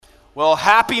Well,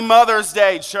 happy Mother's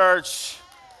Day, church.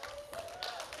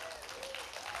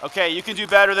 Okay, you can do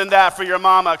better than that for your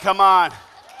mama. Come on.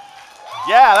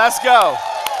 Yeah, let's go.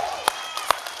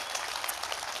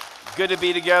 Good to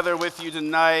be together with you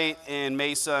tonight in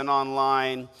Mesa and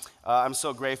online. I'm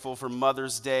so grateful for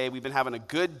Mother's Day. We've been having a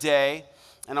good day,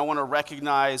 and I want to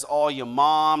recognize all you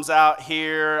moms out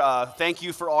here. Thank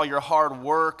you for all your hard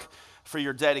work, for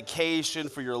your dedication,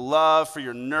 for your love, for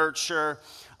your nurture.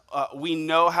 We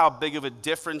know how big of a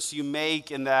difference you make,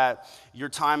 and that your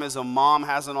time as a mom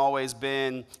hasn't always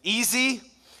been easy.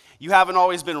 You haven't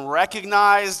always been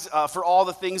recognized for all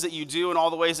the things that you do and all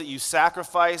the ways that you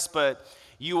sacrifice, but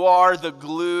you are the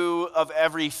glue of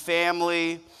every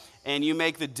family, and you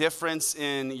make the difference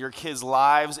in your kids'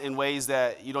 lives in ways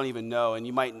that you don't even know, and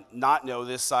you might not know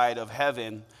this side of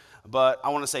heaven. But I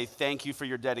want to say thank you for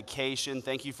your dedication.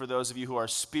 Thank you for those of you who are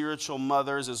spiritual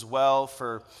mothers as well,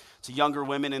 to younger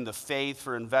women in the faith,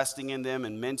 for investing in them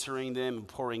and mentoring them and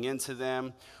pouring into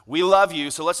them. We love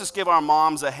you, so let's just give our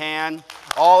moms a hand.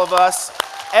 All of us,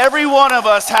 every one of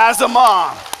us has a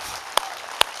mom.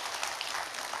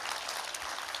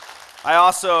 I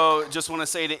also just want to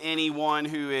say to anyone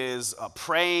who is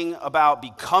praying about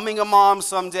becoming a mom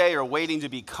someday or waiting to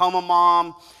become a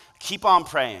mom, keep on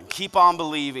praying, keep on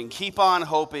believing, keep on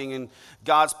hoping in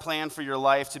God's plan for your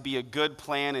life to be a good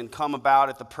plan and come about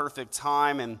at the perfect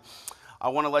time. And I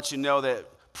want to let you know that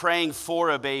praying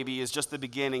for a baby is just the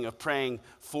beginning of praying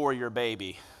for your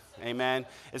baby. Amen.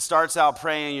 It starts out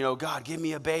praying, God, give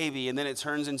me a baby. And then it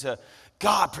turns into,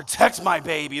 God, protect my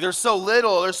baby. They're so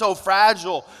little, they're so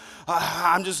fragile.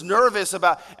 I'm just nervous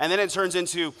about, and then it turns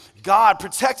into, God,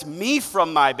 protect me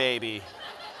from my baby.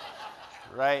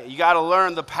 Right? You got to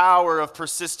learn the power of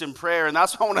persistent prayer, and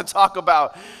that's what I want to talk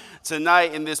about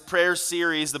tonight in this prayer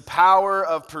series, the power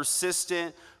of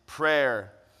persistent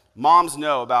prayer. Moms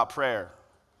know about prayer.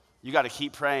 You got to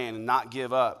keep praying and not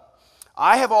give up.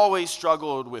 I have always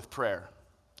struggled with prayer.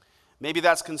 Maybe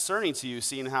that's concerning to you,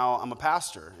 seeing how I'm a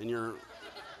pastor, and you're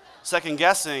second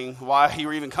guessing why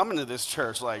you're even coming to this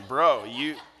church. Like, bro,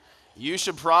 you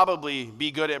should probably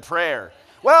be good at prayer.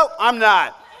 Well, I'm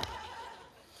not.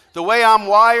 The way I'm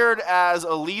wired as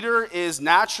a leader is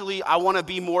naturally I want to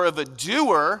be more of a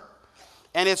doer,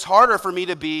 and it's harder for me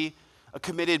to be a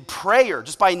committed prayer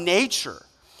just by nature.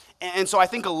 And so I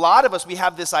think a lot of us, we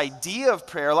have this idea of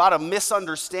prayer, a lot of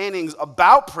misunderstandings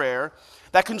about prayer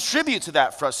that contribute to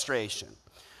that frustration.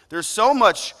 There's so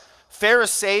much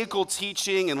Pharisaical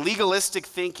teaching and legalistic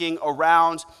thinking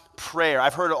around prayer.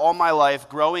 I've heard it all my life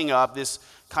growing up, this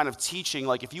kind of teaching,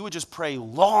 like if you would just pray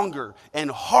longer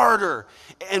and harder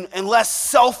and less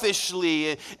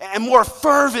selfishly and more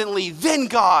fervently, then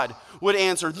God would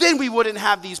answer. Then we wouldn't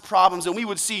have these problems and we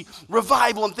would see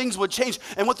revival and things would change.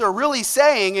 And what they're really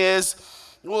saying is,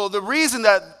 well, the reason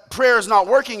that prayer is not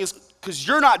working is because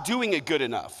you're not doing it good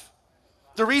enough.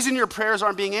 The reason your prayers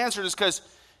aren't being answered is because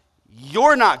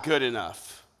you're not good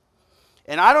enough.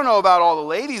 And I don't know about all the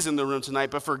ladies in the room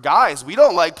tonight, but for guys, we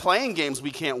don't like playing games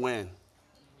we can't win.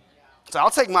 So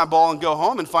I'll take my ball and go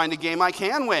home and find a game I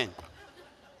can win.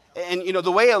 And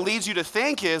the way it leads you to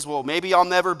think is, well, maybe I'll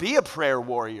never be a prayer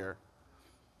warrior.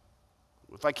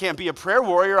 If I can't be a prayer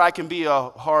warrior, I can be a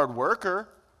hard worker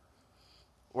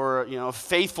or, a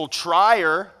faithful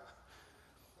trier.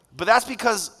 But that's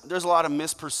because there's a lot of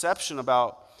misperception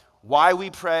about why we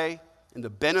pray and the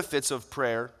benefits of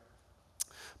prayer.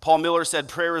 Paul Miller said,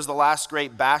 prayer is the last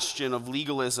great bastion of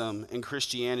legalism in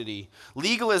Christianity.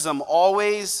 Legalism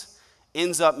always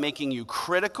ends up making you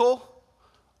critical,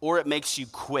 or it makes you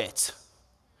quit.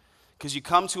 Because you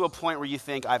come to a point where you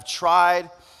think, I've tried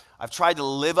to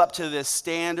live up to this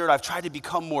standard, I've tried to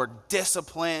become more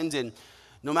disciplined, and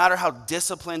no matter how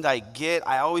disciplined I get,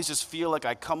 I always just feel like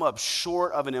I come up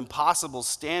short of an impossible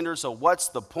standard, so what's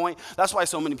the point? That's why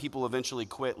so many people eventually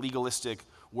quit legalistic,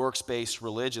 works-based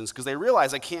religions, because they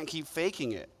realize I can't keep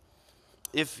faking it.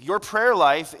 If your prayer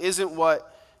life isn't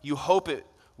what you hope it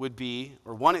would be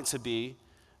or want it to be,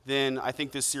 then I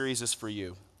think this series is for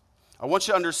you. I want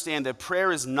you to understand that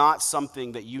prayer is not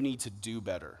something that you need to do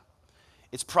better.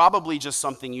 It's probably just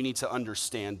something you need to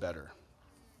understand better.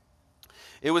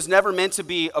 It was never meant to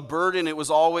be a burden. It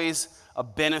was always a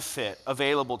benefit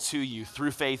available to you through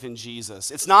faith in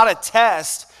Jesus. It's not a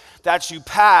test that you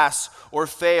pass or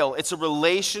fail. It's a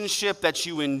relationship that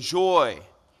you enjoy.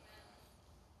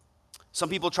 Some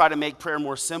people try to make prayer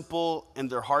more simple and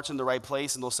their heart's in the right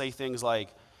place, and they'll say things like,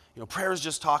 prayer is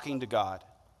just talking to God.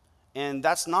 And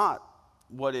that's not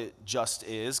what it just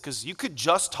is, because you could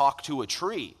just talk to a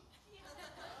tree.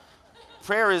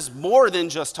 Prayer is more than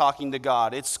just talking to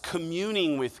God. It's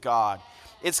communing with God.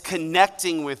 It's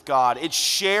connecting with God. It's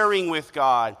sharing with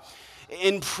God.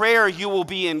 In prayer, you will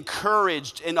be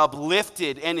encouraged and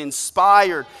uplifted and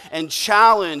inspired and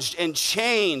challenged and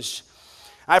changed.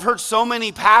 I've heard so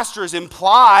many pastors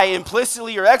imply,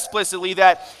 implicitly or explicitly,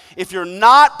 that if you're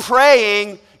not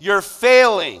praying, you're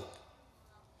failing.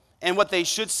 And what they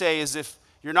should say is if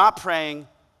you're not praying,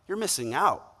 you're missing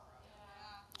out.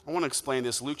 I want to explain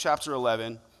this. Luke chapter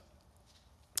 11.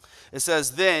 It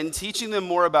says, then, teaching them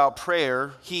more about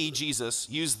prayer, he, Jesus,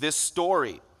 used this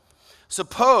story.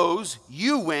 Suppose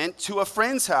you went to a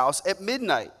friend's house at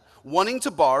midnight, wanting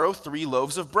to borrow 3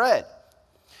 loaves of bread.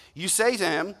 You say to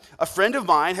him, a friend of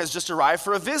mine has just arrived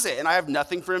for a visit, and I have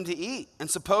nothing for him to eat. And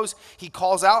suppose he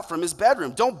calls out from his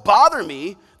bedroom, don't bother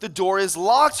me. The door is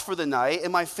locked for the night,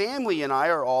 and my family and I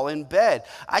are all in bed.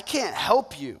 I can't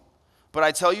help you. But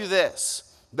I tell you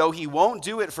this, though he won't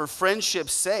do it for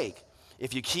friendship's sake,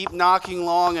 if you keep knocking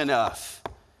long enough,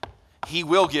 he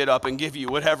will get up and give you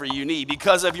whatever you need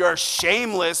because of your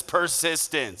shameless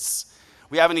persistence.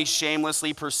 We have any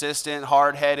shamelessly persistent,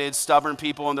 hard-headed, stubborn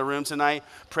people in the room tonight?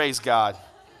 Praise God.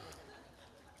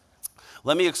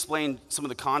 Let me explain some of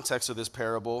the context of this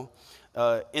parable.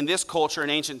 In this culture,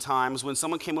 in ancient times, when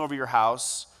someone came over your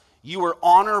house, you were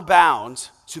honor-bound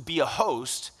to be a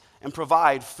host and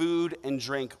provide food and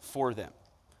drink for them.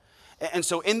 And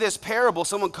so in this parable,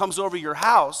 someone comes over your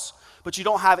house, but you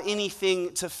don't have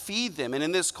anything to feed them. And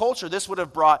in this culture, this would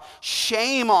have brought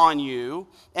shame on you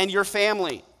and your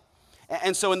family.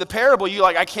 And so in the parable, you're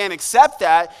like, I can't accept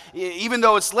that. Even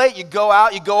though it's late, you go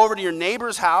out, you go over to your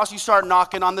neighbor's house, you start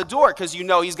knocking on the door because you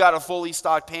know he's got a fully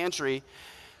stocked pantry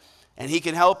and he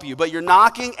can help you. But you're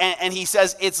knocking and he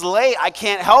says, it's late, I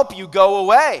can't help you, go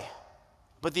away.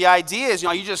 But the idea is,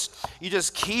 you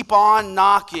just keep on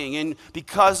knocking, and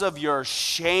because of your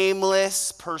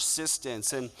shameless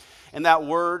persistence, and that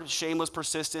word, shameless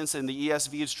persistence, in the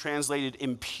ESV is translated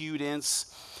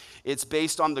impudence. It's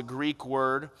based on the Greek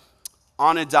word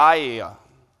anidaia,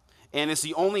 and it's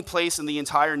the only place in the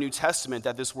entire New Testament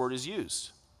that this word is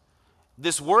used.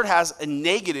 This word has a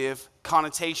negative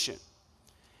connotation.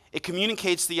 It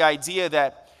communicates the idea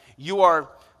that you are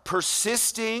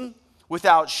persisting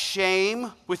without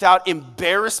shame, without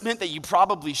embarrassment that you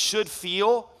probably should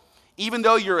feel, even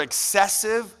though you're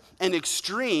excessive and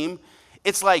extreme.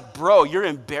 It's like, bro, you're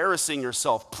embarrassing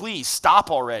yourself. Please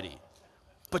stop already.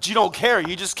 But you don't care.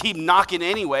 You just keep knocking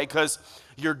anyway because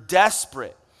you're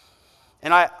desperate.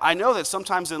 And I know that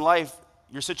sometimes in life,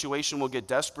 your situation will get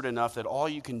desperate enough that all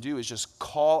you can do is just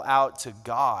call out to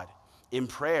God in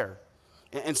prayer.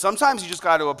 And sometimes you just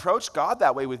got to approach God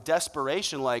that way with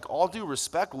desperation, like, all due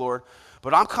respect, Lord,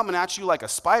 but I'm coming at you like a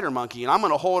spider monkey, and I'm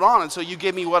going to hold on until you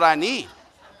give me what I need.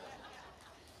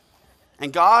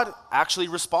 And God actually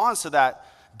responds to that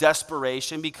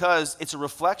desperation because it's a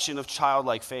reflection of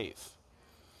childlike faith.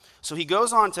 So he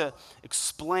goes on to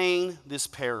explain this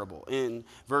parable. In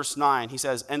verse 9, he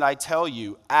says, and I tell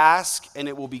you, ask and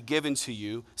it will be given to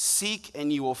you, seek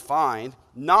and you will find,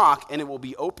 knock and it will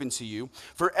be open to you.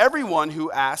 For everyone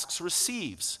who asks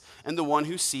receives, and the one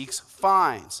who seeks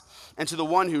finds, and to the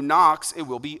one who knocks it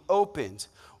will be opened.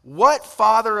 What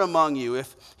father among you,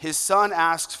 if his son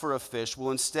asks for a fish, will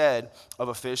instead of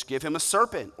a fish give him a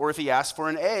serpent? Or if he asks for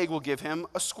an egg, will give him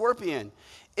a scorpion?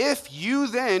 If you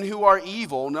then, who are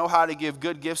evil, know how to give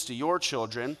good gifts to your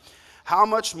children, how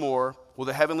much more will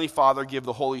the Heavenly Father give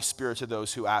the Holy Spirit to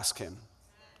those who ask him?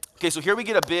 Okay, so here we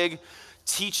get a big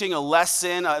teaching, a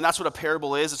lesson, and that's what a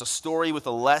parable is. It's a story with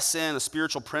a lesson, a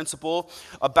spiritual principle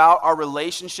about our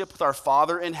relationship with our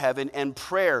Father in heaven and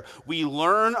prayer. We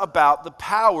learn about the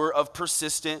power of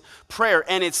persistent prayer,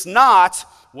 and it's not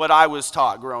what I was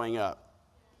taught growing up.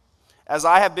 As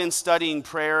I have been studying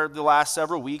prayer the last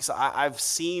several weeks, I've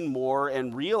seen more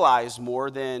and realized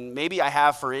more than maybe I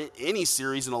have for any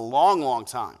series in a long, long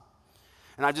time.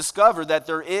 And I discovered that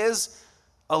there is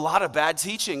a lot of bad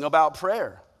teaching about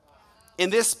prayer. In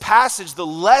this passage, the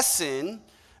lesson,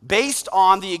 based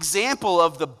on the example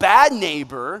of the bad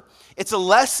neighbor, it's a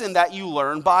lesson that you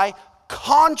learn by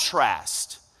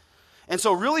contrast. And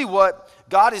so really what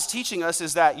God is teaching us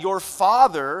is that your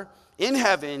Father in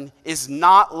heaven is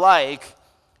not like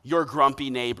your grumpy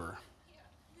neighbor.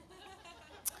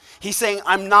 He's saying,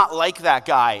 I'm not like that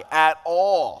guy at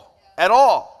all. At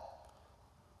all.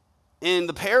 In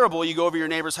the parable, you go over to your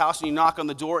neighbor's house and you knock on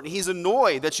the door, and he's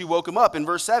annoyed that you woke him up. In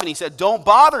verse 7, he said, don't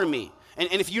bother me. And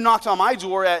if you knocked on my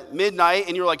door at midnight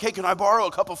and you're like, hey, can I borrow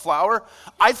a cup of flour?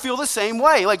 I'd feel the same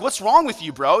way. Like, what's wrong with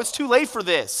you, bro? It's too late for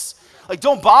this. Like,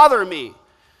 don't bother me.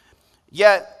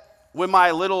 Yet, when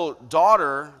my little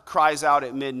daughter cries out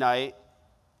at midnight,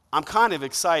 I'm kind of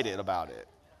excited about it.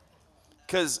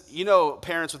 Because,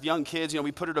 parents with young kids,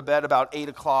 we put her to bed about 8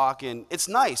 o'clock, and it's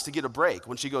nice to get a break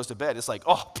when she goes to bed. It's like,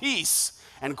 oh, peace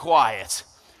and quiet.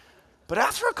 But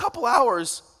after a couple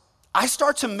hours, I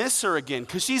start to miss her again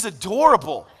because she's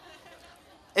adorable.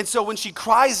 And so when she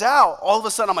cries out, all of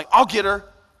a sudden I'm like, I'll get her.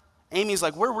 Amy's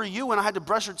like, where were you when I had to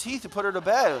brush her teeth to put her to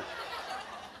bed?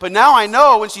 But now I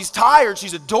know when she's tired,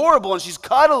 she's adorable and she's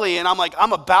cuddly, and I'm like,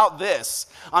 I'm about this.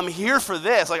 I'm here for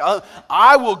this. Like,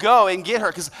 I will go and get her,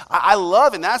 because I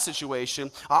love in that situation,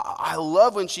 I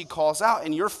love when she calls out,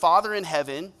 and your Father in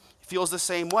heaven feels the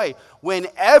same way.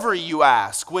 Whenever you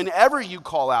ask, whenever you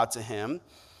call out to him,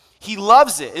 he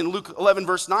loves it. In Luke 11,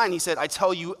 verse 9, he said, I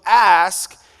tell you,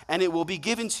 ask, and it will be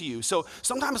given to you. So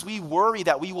sometimes we worry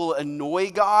that we will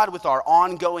annoy God with our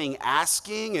ongoing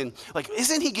asking, and like,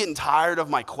 isn't he getting tired of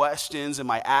my questions and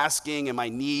my asking and my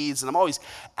needs? And I'm always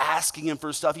asking him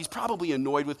for stuff. He's probably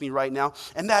annoyed with me right now.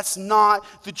 And that's not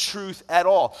the truth at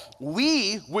all.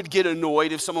 We would get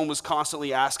annoyed if someone was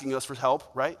constantly asking us for help,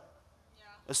 right?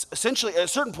 Yeah. Essentially, at a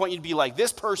certain point, you'd be like,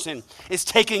 this person is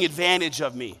taking advantage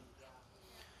of me.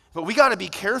 But we got to be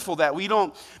careful that we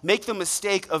don't make the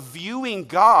mistake of viewing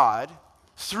God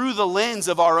through the lens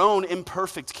of our own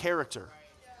imperfect character.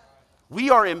 We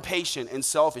are impatient and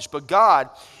selfish, but God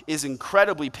is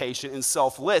incredibly patient and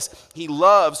selfless. He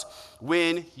loves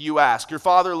when you ask. Your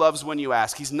Father loves when you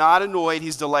ask. He's not annoyed.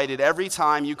 He's delighted every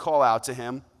time you call out to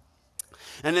him.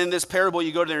 And in this parable,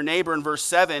 you go to their neighbor in verse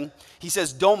 7. He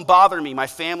says, don't bother me. My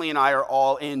family and I are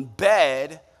all in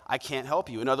bed. I can't help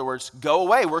you. In other words, go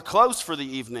away. We're closed for the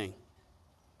evening.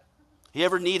 You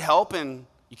ever need help and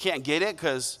you can't get it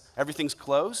because everything's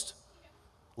closed?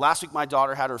 Last week, my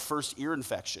daughter had her first ear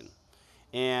infection.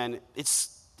 And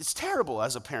it's terrible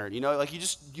as a parent. Like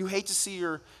you hate to see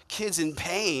your kids in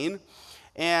pain.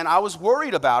 And I was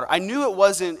worried about her. I knew it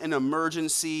wasn't an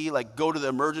emergency, like go to the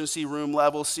emergency room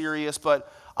level serious,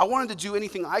 but I wanted to do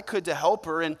anything I could to help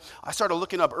her, and I started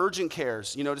looking up urgent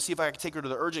cares, to see if I could take her to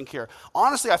the urgent care.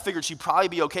 Honestly, I figured she'd probably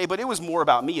be okay, but it was more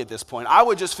about me at this point. I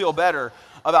would just feel better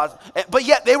but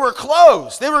yet they were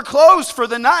closed. They were closed for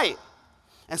the night.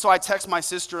 And so I text my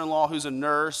sister-in-law, who's a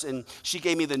nurse, and she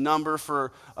gave me the number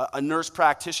for a nurse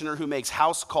practitioner who makes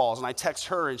house calls. And I text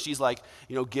her, and she's like,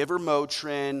 give her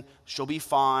Motrin. She'll be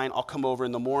fine. I'll come over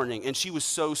in the morning. And she was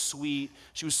so sweet.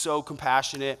 She was so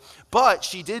compassionate. But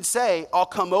she did say, I'll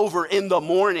come over in the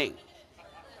morning.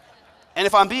 And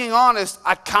if I'm being honest,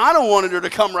 I kind of wanted her to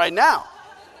come right now.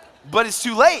 But it's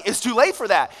too late. It's too late for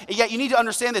that. And yet you need to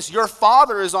understand this. Your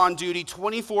Father is on duty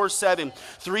 24/7,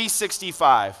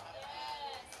 365.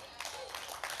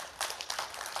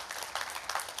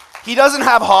 He doesn't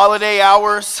have holiday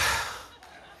hours.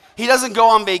 He doesn't go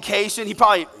on vacation.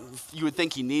 You would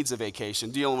think he needs a vacation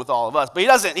dealing with all of us, but he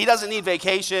doesn't. He doesn't need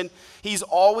vacation. He's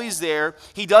always there.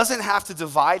 He doesn't have to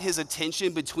divide his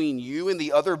attention between you and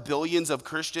the other billions of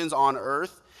Christians on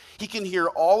earth. He can hear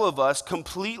all of us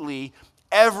completely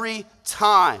every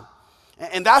time.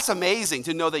 And that's amazing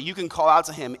to know that you can call out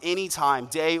to him anytime,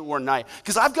 day or night.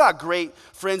 Because I've got great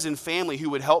friends and family who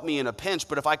would help me in a pinch,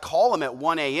 but if I call them at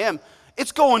 1 a.m.,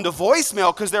 it's going to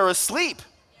voicemail because they're asleep.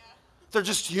 Yeah. They're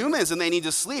just humans and they need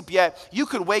to sleep. Yet you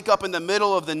could wake up in the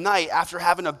middle of the night after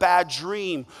having a bad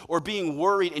dream or being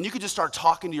worried, and you could just start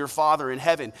talking to your Father in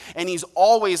heaven. And he's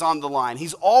always on the line.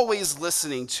 He's always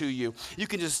listening to you. You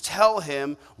can just tell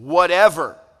him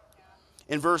whatever.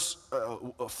 In verse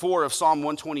 4 of Psalm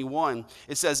 121,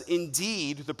 it says,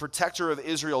 indeed, the protector of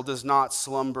Israel does not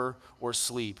slumber or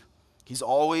sleep. He's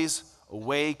always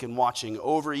awake and watching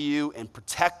over you and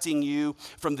protecting you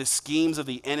from the schemes of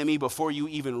the enemy before you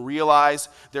even realize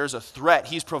there's a threat.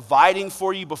 He's providing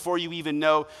for you before you even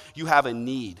know you have a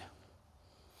need.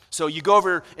 So you go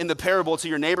over in the parable to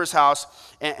your neighbor's house,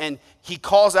 and he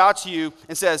calls out to you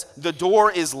and says, the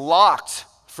door is locked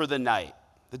for the night.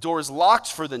 The door is locked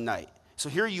for the night. So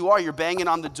here you are, you're banging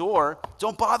on the door.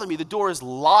 Don't bother me. The door is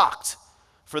locked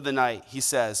for the night, he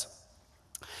says.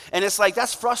 And it's like,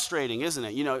 that's frustrating, isn't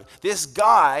it? This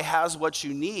guy has what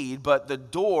you need, but the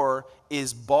door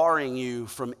is barring you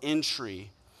from entry.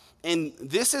 And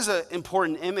this is an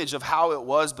important image of how it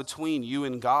was between you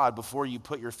and God before you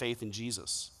put your faith in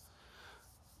Jesus.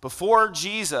 Before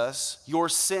Jesus, your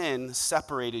sin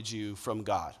separated you from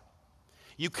God.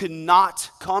 You could not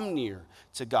come near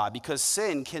to God because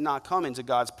sin cannot come into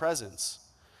God's presence.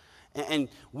 And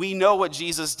we know what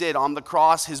Jesus did on the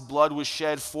cross. His blood was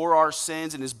shed for our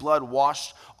sins, and his blood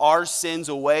washed our sins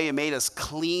away and made us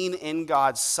clean in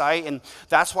God's sight. And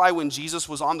that's why when Jesus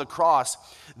was on the cross,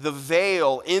 the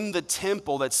veil in the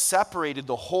temple that separated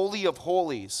the Holy of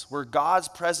Holies, where God's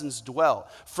presence dwelt,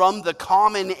 from the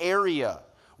common area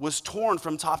was torn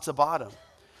from top to bottom.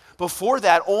 Before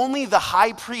that, only the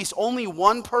high priest, only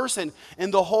one person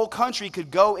in the whole country could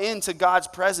go into God's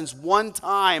presence one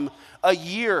time a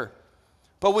year.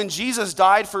 But when Jesus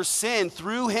died for sin,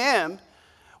 through him,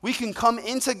 we can come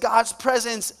into God's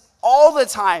presence all the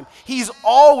time. He's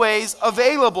always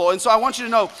available. And so I want you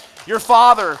to know, your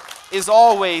Father is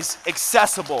always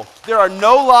accessible. There are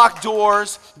no locked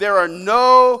doors. There are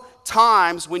no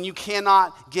times when you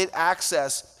cannot get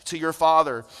access to your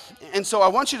Father. And so I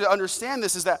want you to understand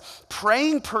this, is that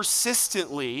praying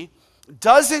persistently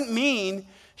doesn't mean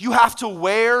you have to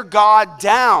wear God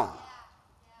down.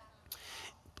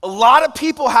 A lot of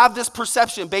people have this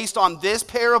perception based on this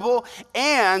parable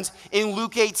and in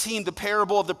Luke 18, the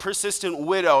parable of the persistent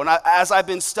widow. And as I've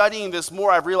been studying this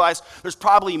more, I've realized there's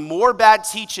probably more bad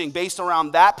teaching based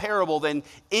around that parable than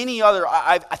any other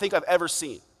I think I've ever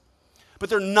seen. But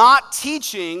they're not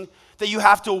teaching that you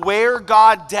have to wear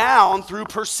God down through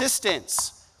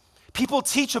persistence. People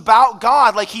teach about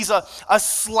God like he's a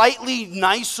slightly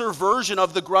nicer version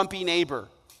of the grumpy neighbor,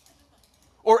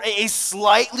 or a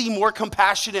slightly more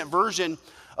compassionate version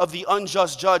of the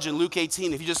unjust judge in Luke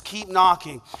 18. If you just keep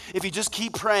knocking, if you just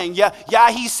keep praying,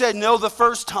 yeah, he said no the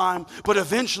first time, but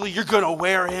eventually you're going to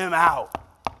wear him out.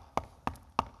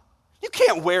 You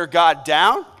can't wear God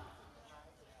down.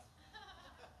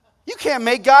 You can't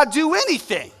make God do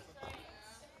anything.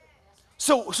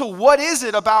 So what is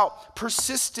it about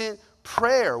persistent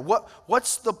prayer?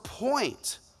 What's the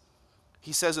point?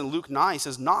 He says in Luke 9, he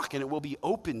says, knock and it will be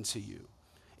open to you.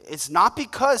 It's not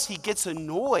because he gets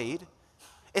annoyed.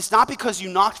 It's not because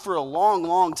you knocked for a long,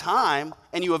 long time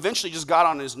and you eventually just got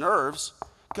on his nerves.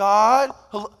 God,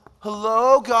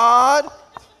 hello, God.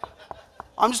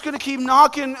 I'm just going to keep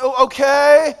knocking,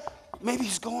 okay? Maybe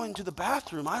he's going to the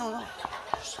bathroom. I don't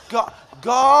know.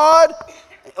 God,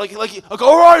 like,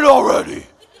 all right already.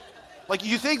 Like,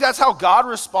 you think that's how God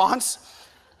responds?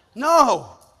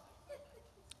 No.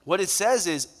 What it says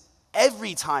is,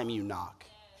 every time you knock,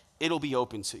 it'll be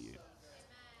open to you.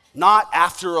 Not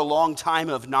after a long time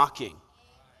of knocking.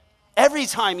 Every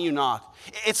time you knock.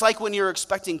 It's like when you're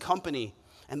expecting company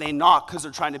and they knock because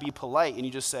they're trying to be polite and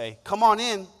you just say, come on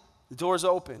in, the door's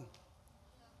open.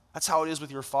 That's how it is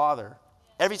with your Father.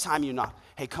 Every time you knock,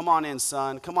 hey, come on in,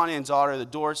 son, come on in, daughter, the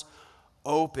door's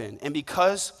open. And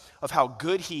because of how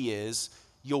good he is,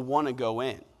 you'll want to go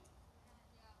in.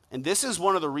 And this is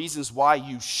one of the reasons why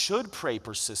you should pray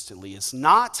persistently. It's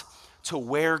not to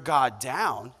wear God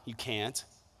down. You can't.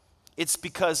 It's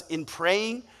because in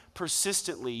praying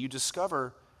persistently, you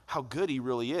discover how good he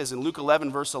really is. In Luke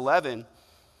 11, verse 11,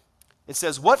 it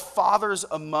says, what fathers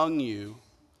among you,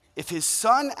 if his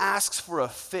son asks for a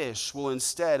fish, will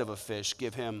instead of a fish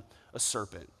give him a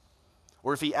serpent?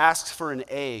 Or if he asks for an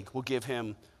egg, will give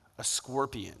him a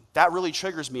scorpion? That really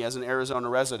triggers me as an Arizona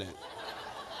resident.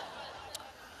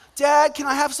 Dad, can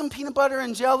I have some peanut butter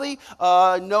and jelly?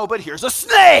 No, but here's a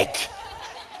snake.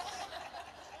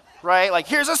 Right? Like,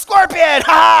 here's a scorpion.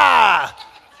 Ha!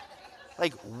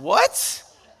 Like, what?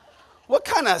 What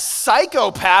kind of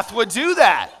psychopath would do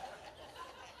that?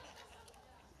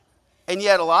 And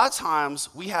yet, a lot of times,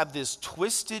 we have this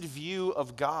twisted view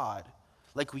of God.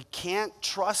 Like, we can't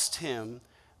trust him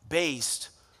based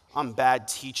on bad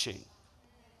teaching.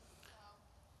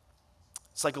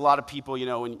 It's like a lot of people,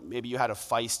 when maybe you had a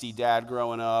feisty dad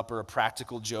growing up or a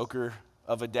practical joker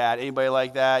of a dad. Anybody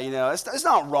like that? It's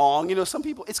not wrong. Some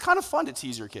people, it's kind of fun to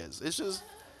tease your kids. It's just,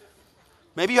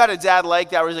 maybe you had a dad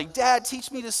like that where he's like, Dad,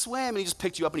 teach me to swim. And he just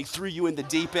picked you up and he threw you in the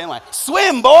deep end like,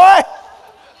 swim, boy.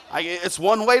 It's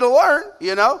one way to learn,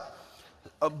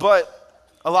 But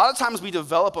a lot of times we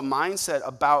develop a mindset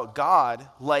about God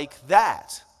like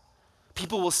that.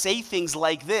 People will say things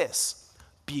like this.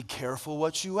 Be careful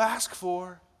what you ask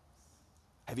for.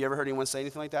 Have you ever heard anyone say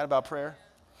anything like that about prayer?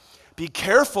 Be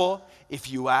careful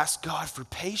if you ask God for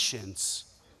patience.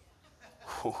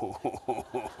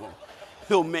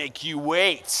 He'll make you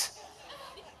wait.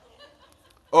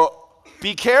 Or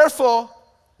be careful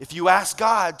if you ask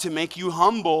God to make you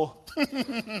humble.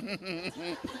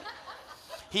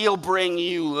 He'll bring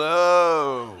you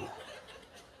low.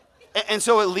 And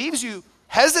so it leaves you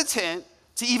hesitant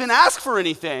to even ask for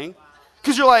anything.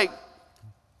 Because you're like,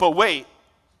 but wait,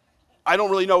 I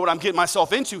don't really know what I'm getting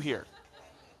myself into here.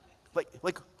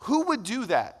 Like who would do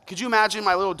that? Could you imagine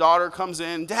my little daughter comes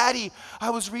in, Daddy, I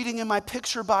was reading in my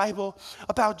picture Bible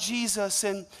about Jesus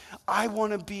and I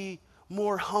want to be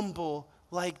more humble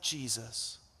like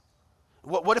Jesus.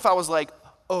 What if I was like,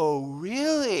 oh,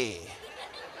 really?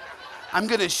 I'm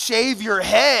going to shave your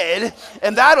head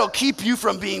and that'll keep you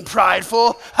from being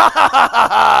prideful. Ha ha ha ha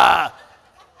ha.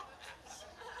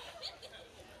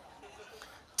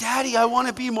 Daddy, I want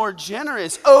to be more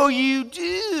generous. Oh, you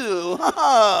do?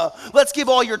 Let's give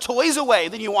all your toys away.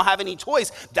 Then you won't have any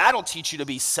toys. That'll teach you to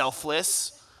be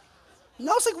selfless.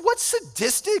 No, it's like, what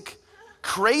sadistic,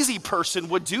 crazy person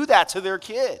would do that to their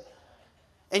kid?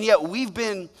 And yet we've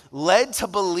been led to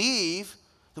believe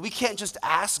that we can't just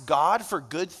ask God for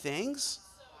good things.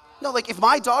 No, like if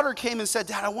my daughter came and said,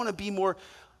 Dad, I want to be more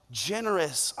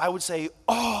generous, I would say,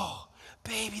 oh,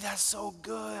 baby, that's so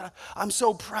good. I'm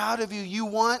so proud of you. You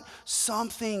want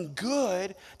something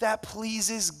good that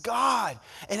pleases God.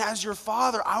 And as your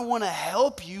father, I want to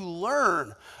help you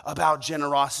learn about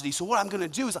generosity. So what I'm going to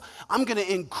do is I'm going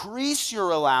to increase your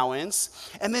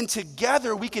allowance, and then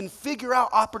together we can figure out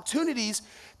opportunities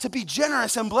to be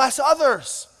generous and bless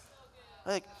others.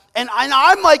 And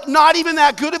I'm like not even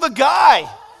that good of a guy.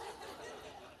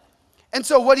 And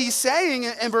so what he's saying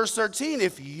in verse 13,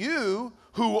 if you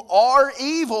who are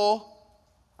evil,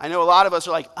 I know a lot of us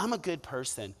are like, I'm a good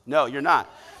person. No, you're not.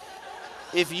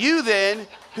 If you then,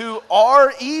 who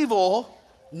are evil,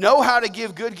 know how to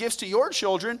give good gifts to your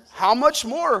children, how much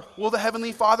more will the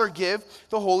Heavenly Father give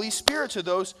the Holy Spirit to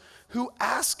those who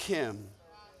ask him?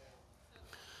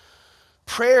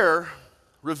 Prayer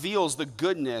reveals the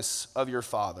goodness of your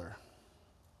Father.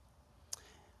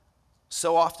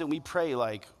 So often we pray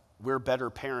like we're better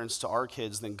parents to our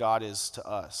kids than God is to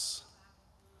us.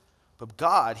 But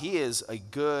God, he is a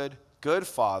good, good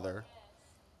Father,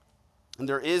 and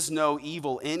there is no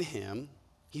evil in him.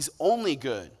 He's only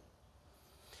good.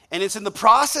 And it's in the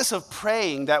process of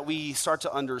praying that we start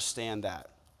to understand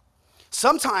that.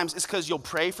 Sometimes it's because you'll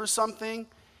pray for something,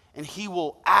 and he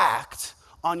will act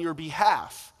on your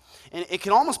behalf. And it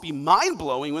can almost be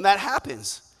mind-blowing when that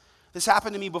happens. This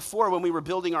happened to me before when we were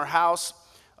building our house.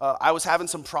 I was having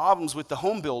some problems with the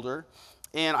home builder,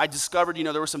 and I discovered,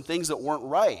 there were some things that weren't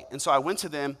right. And so I went to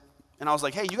them, and I was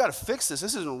like, hey, you got to fix this.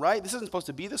 This isn't right. This isn't supposed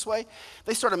to be this way.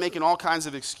 They started making all kinds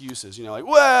of excuses, like,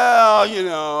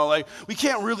 well, like, we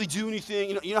can't really do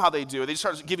anything. You know how they do. They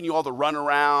start giving you all the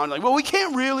runaround, like, well, we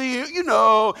can't really,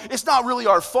 it's not really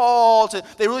our fault.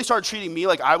 They really started treating me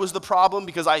like I was the problem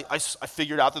because I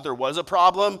figured out that there was a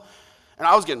problem. And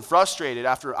I was getting frustrated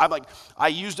after, I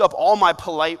used up all my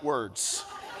polite words.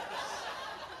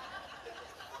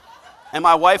 And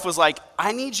my wife was like,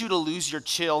 I need you to lose your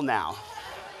chill now.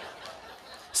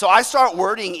 So I start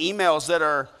wording emails that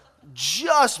are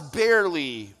just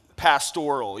barely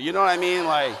pastoral. You know what I mean?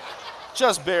 Like,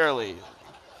 just barely.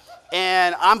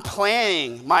 And I'm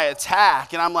planning my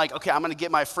attack. And I'm like, okay, I'm going to get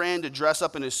my friend to dress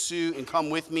up in a suit and come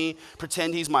with me,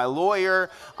 pretend he's my lawyer.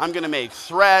 I'm going to make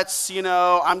threats,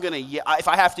 I'm going to if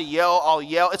I have to yell, I'll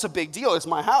yell. It's a big deal. It's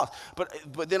my house.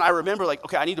 But then I remember, like,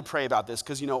 okay, I need to pray about this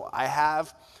because, I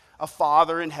have a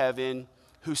Father in heaven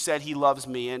who said he loves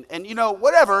me. And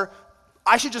whatever,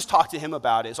 I should just talk to him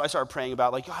about it. So I started praying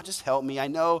about, like, God, just help me. I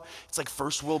know it's like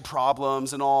first world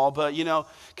problems and all, but,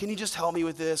 can you just help me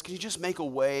with this? Can you just make a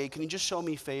way? Can you just show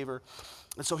me favor?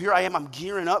 And so here I am. I'm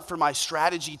gearing up for my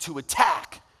strategy to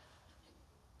attack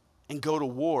and go to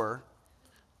war.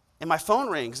 And my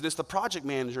phone rings, and it's the project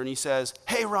manager, and he says,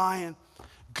 hey, Ryan,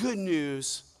 good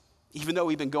news. Even though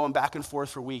we've been going back and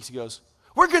forth for weeks, he goes,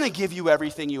 we're going to give you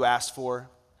everything you asked for.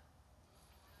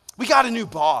 We got a new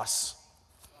boss.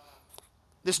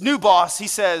 This new boss, he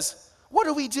says, what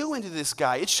are we doing to this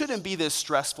guy? It shouldn't be this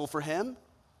stressful for him.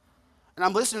 And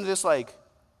I'm listening to this like,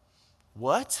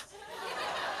 what?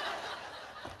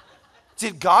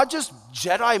 Did God just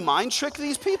Jedi mind trick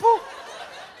these people?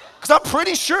 Because I'm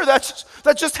pretty sure that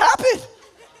just happened.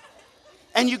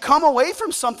 And you come away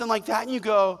from something like that and you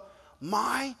go,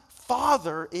 my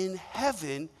Father in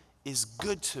heaven is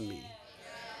good to me.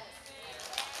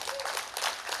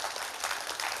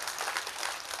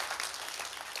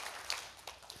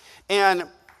 And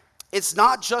it's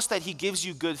not just that he gives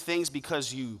you good things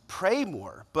because you pray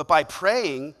more, but by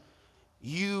praying,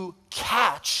 you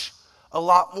catch a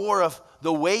lot more of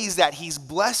the ways that he's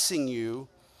blessing you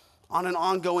on an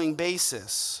ongoing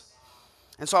basis.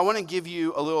 And so I want to give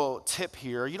you a little tip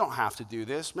here. You don't have to do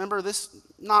this. Remember, this is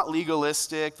not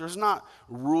legalistic. There's not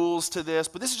rules to this,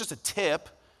 but this is just a tip.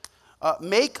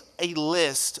 Make a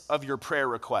list of your prayer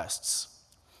requests.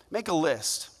 Make a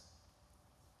list.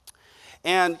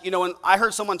 And, when I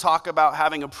heard someone talk about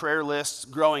having a prayer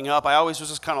list growing up, I always was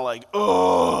just kind of like,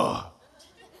 ugh,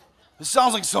 this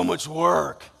sounds like so much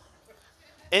work.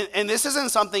 And this isn't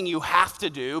something you have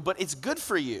to do, but it's good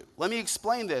for you. Let me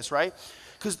explain this, right?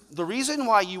 Because the reason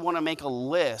why you want to make a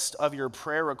list of your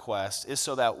prayer requests is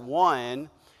so that, one,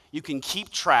 you can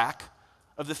keep track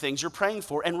of the things you're praying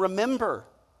for and remember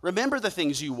the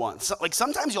things you want. So, like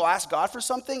sometimes you'll ask God for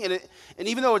something and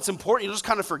even though it's important, you'll just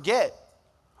kind of forget.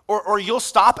 Or you'll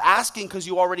stop asking because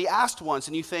you already asked once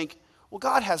and you think, well,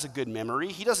 God has a good memory.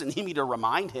 He doesn't need me to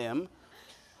remind him.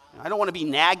 I don't want to be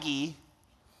naggy.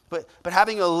 But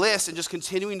having a list and just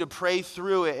continuing to pray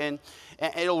through it, and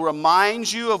it'll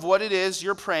remind you of what it is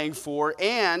you're praying for,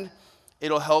 and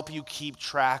it'll help you keep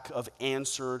track of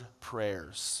answered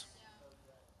prayers.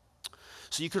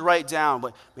 So you could write down,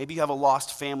 but maybe you have a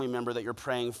lost family member that you're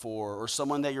praying for, or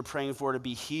someone that you're praying for to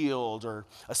be healed, or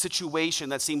a situation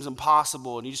that seems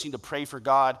impossible, and you just need to pray for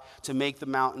God to make the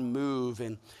mountain move.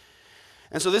 And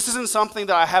so this isn't something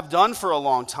that I have done for a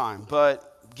long time, but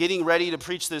getting ready to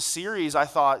preach this series, I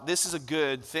thought this is a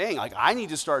good thing. Like, I need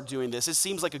to start doing this. It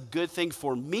seems like a good thing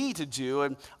for me to do,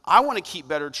 and I want to keep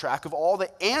better track of all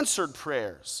the answered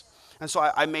prayers. And so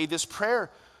I made this prayer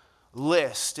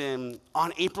list, and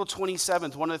on April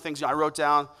 27th, one of the things, I wrote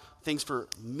down things for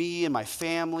me and my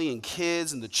family and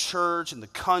kids and the church and the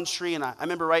country, and I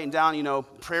remember writing down,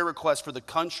 prayer requests for the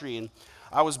country, and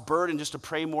I was burdened just to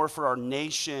pray more for our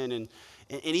nation, and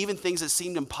even things that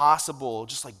seemed impossible,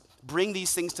 just like bring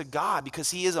these things to God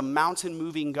because he is a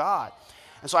mountain-moving God.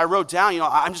 And so I wrote down,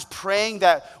 I'm just praying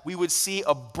that we would see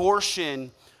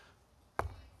abortion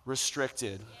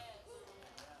restricted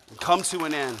and come to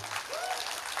an end.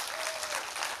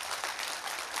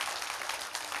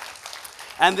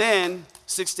 And then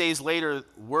 6 days later,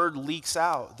 word leaks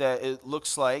out that it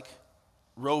looks like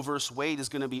Roe versus Wade is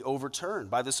going to be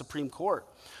overturned by the Supreme Court,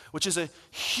 which is a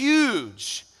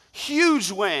huge,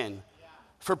 huge win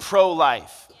for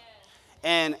pro-life.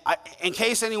 And in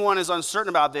case anyone is uncertain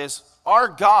about this, our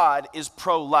God is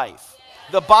pro-life.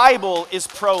 The Bible is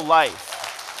pro-life.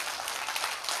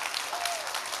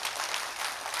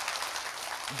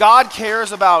 God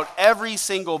cares about every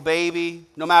single baby,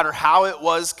 no matter how it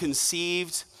was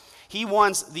conceived. He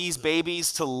wants these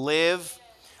babies to live.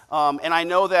 And I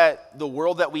know that the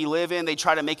world that we live in, they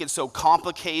try to make it so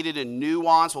complicated and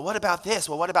nuanced. Well, what about this?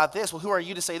 Well, what about this? Well, who are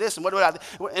you to say this? And what about this?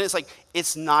 And it's like,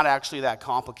 it's not actually that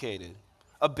complicated.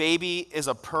 A baby is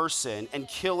a person, and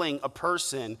killing a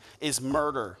person is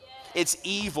murder. It's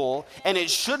evil, and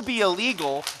it should be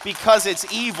illegal because it's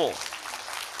evil.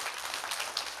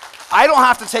 I don't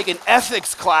have to take an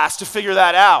ethics class to figure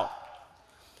that out.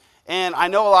 And I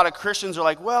know a lot of Christians are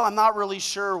like, well, I'm not really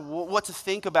sure what to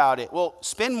think about it. Well,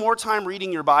 spend more time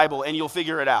reading your Bible and you'll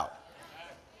figure it out.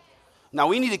 Now,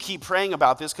 we need to keep praying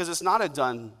about this because it's not a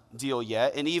done deal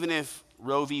yet. And even if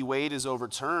Roe v. Wade is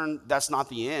overturned, that's not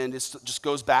the end. It just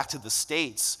goes back to the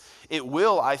states. It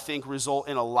will, I think, result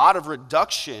in a lot of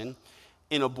reduction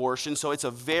in abortion. So it's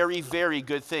a very, very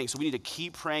good thing. So we need to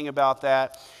keep praying about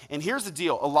that. And here's the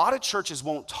deal. A lot of churches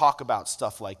won't talk about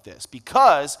stuff like this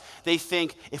because they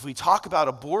think if we talk about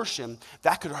abortion,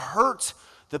 that could hurt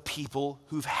the people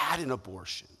who've had an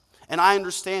abortion. And I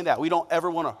understand that. We don't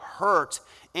ever want to hurt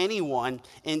anyone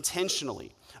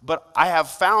intentionally. But I have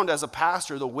found as a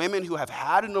pastor, the women who have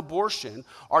had an abortion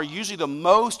are usually the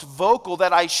most vocal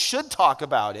that I should talk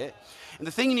about it. And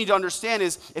the thing you need to understand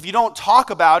is if you don't talk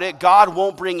about it, God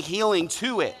won't bring healing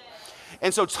to it.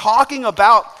 And so talking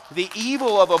about the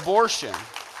evil of abortion,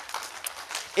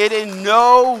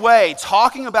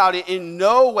 talking about it in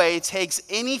no way takes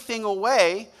anything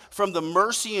away from the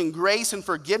mercy and grace and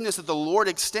forgiveness that the Lord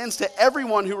extends to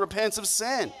everyone who repents of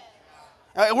sin.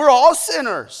 We're all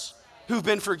sinners who've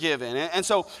been forgiven. And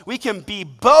so we can be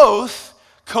both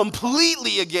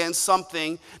completely against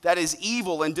something that is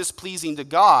evil and displeasing to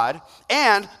God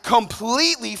and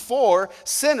completely for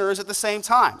sinners at the same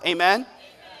time. Amen?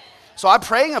 So I'm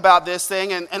praying about this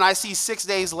thing, and I see 6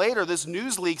 days later this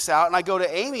news leaks out, and I go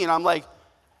to Amy, and I'm like,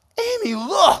 Amy,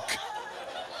 look.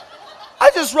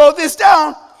 I just wrote this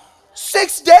down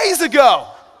 6 days ago.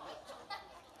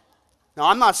 Now,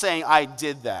 I'm not saying I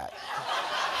did that.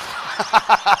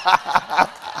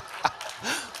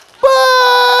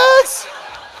 But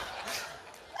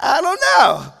I don't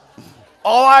know.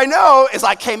 All I know is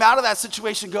I came out of that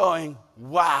situation going,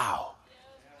 wow,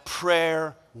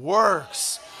 prayer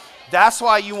works. That's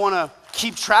why you want to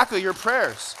keep track of your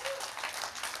prayers.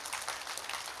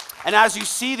 And as you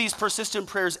see these persistent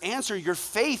prayers answer, your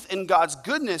faith in God's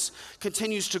goodness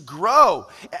continues to grow.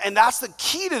 And that's the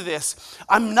key to this.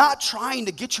 I'm not trying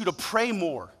to get you to pray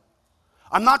more.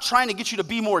 I'm not trying to get you to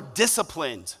be more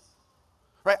disciplined.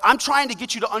 Right? I'm trying to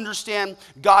get you to understand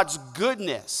God's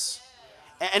goodness.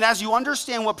 And as you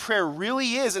understand what prayer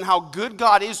really is and how good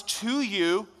God is to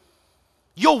you,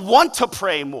 you'll want to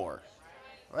pray more.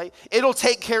 Right? It'll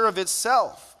take care of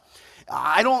itself.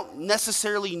 I don't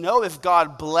necessarily know if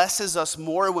God blesses us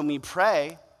more when we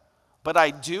pray, but I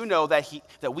do know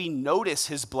that we notice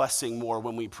his blessing more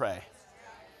when we pray.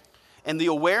 And the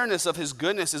awareness of his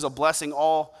goodness is a blessing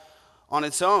all on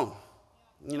its own.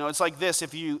 You know, it's like this: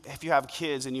 if you have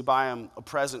kids and you buy them a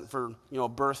present for, a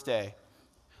birthday,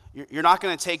 you're not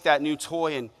going to take that new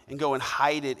toy and go and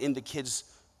hide it in the kid's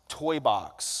toy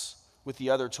box with the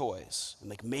other toys, and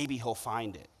like maybe he'll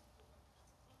find it.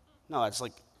 No, it's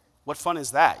like, what fun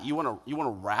is that? You want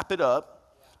to wrap it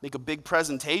up, make a big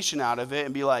presentation out of it,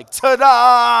 and be like,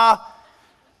 ta-da!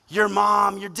 Your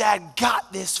mom, your dad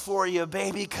got this for you,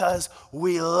 baby, because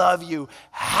we love you.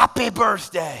 Happy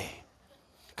birthday.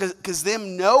 Because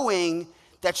them knowing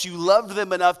that you loved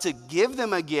them enough to give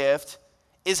them a gift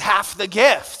is half the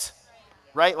gift,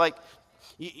 right? Like,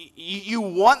 you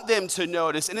want them to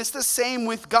notice, and it's the same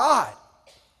with God.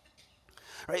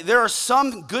 Right? There are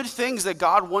some good things that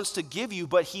God wants to give you,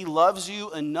 but he loves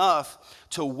you enough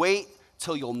to wait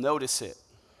till you'll notice it.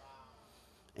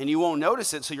 And you won't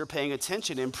notice it, so you're paying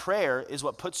attention. And prayer is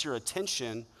what puts your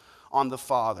attention on the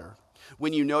Father.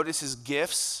 When you notice his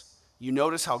gifts, you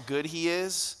notice how good he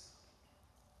is,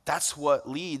 that's what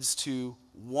leads to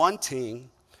wanting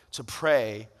to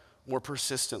pray more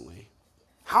persistently.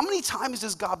 How many times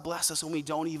does God bless us when we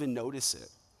don't even notice it?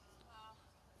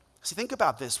 See, think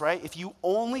about this, right? If you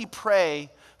only pray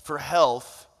for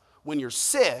health when you're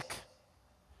sick,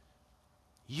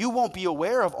 you won't be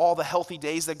aware of all the healthy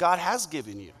days that God has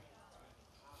given you.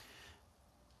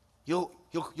 You'll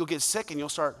get sick and you'll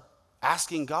start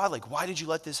asking God, like, why did you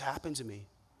let this happen to me?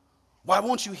 Why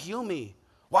won't you heal me?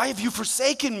 Why have you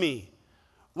forsaken me?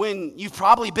 When you've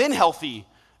probably been healthy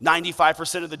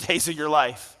 95% of the days of your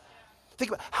life.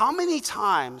 Think about how many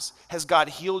times has God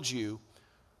healed you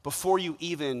before you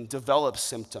even develop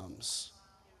symptoms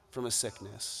from a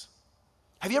sickness?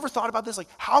 Have you ever thought about this? Like,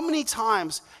 how many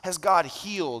times has God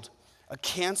healed a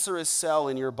cancerous cell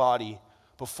in your body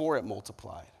before it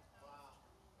multiplied?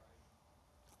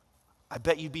 I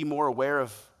bet you'd be more aware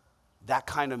of that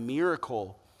kind of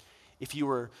miracle if you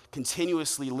were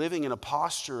continuously living in a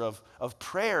posture of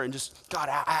prayer and just, God,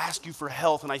 I ask you for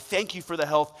health, and I thank you for the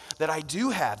health that I do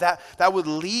have. That would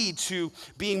lead to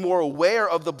being more aware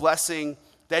of the blessing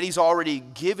that he's already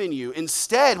given you.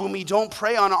 Instead, when we don't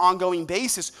pray on an ongoing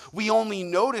basis, we only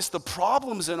notice the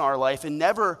problems in our life and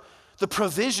never the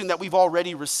provision that we've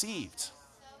already received.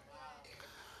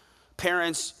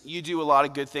 Parents, you do a lot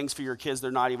of good things for your kids they're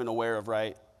not even aware of,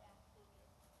 right?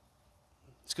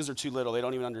 It's because they're too little. They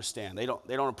don't even understand. They don't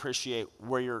appreciate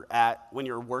where you're at when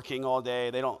you're working all day.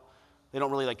 They don't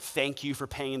really like thank you for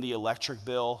paying the electric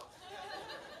bill.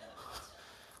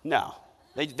 No.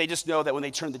 They just know that when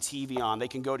they turn the TV on, they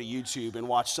can go to YouTube and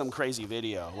watch some crazy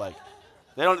video. Like,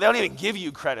 they don't even give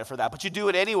you credit for that, but you do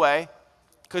it anyway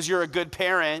because you're a good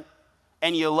parent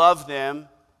and you love them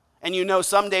and you know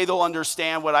someday they'll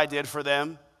understand what I did for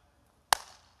them.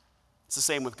 It's the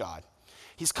same with God.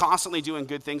 He's constantly doing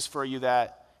good things for you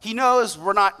that he knows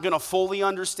we're not going to fully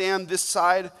understand this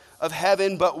side of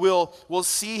heaven, but we'll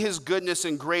see his goodness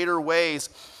in greater ways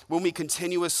when we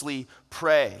continuously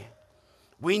pray.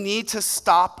 We need to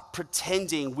stop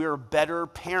pretending we're better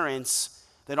parents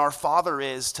than our Father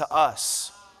is to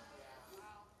us.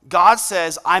 God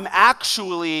says, I'm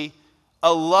actually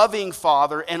a loving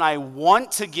Father, and I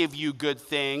want to give you good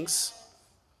things.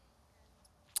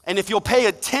 And if you'll pay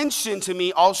attention to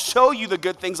me, I'll show you the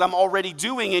good things I'm already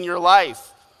doing in your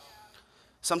life.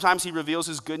 Sometimes he reveals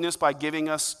his goodness by giving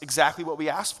us exactly what we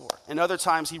ask for. And other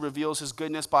times he reveals his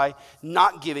goodness by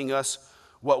not giving us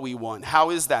what we want. How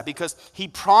is that? Because he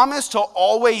promised to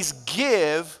always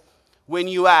give when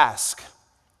you ask.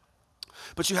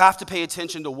 But you have to pay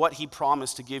attention to what he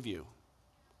promised to give you.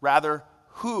 Rather,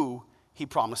 who he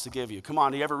promised to give you. Come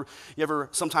on, you ever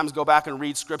sometimes go back and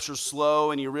read scripture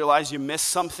slow and you realize you missed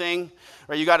something?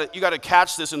 Or you gotta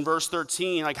catch this in verse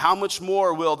 13. Like, how much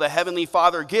more will the Heavenly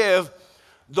Father give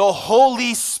the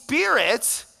Holy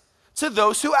Spirit to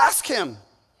those who ask him?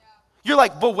 You're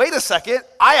like, but wait a second,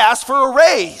 I asked for a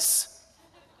raise.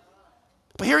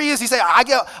 But here he is, he's saying,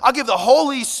 I'll give the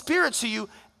Holy Spirit to you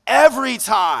every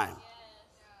time.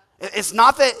 It's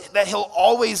not that he'll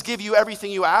always give you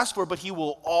everything you ask for, but he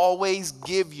will always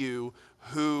give you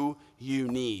who you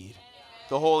need.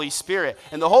 The Holy Spirit.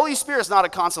 And the Holy Spirit is not a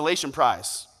consolation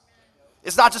prize.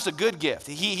 It's not just a good gift.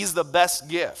 He's the best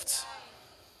gift.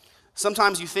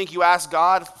 Sometimes you think you ask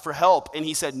God for help and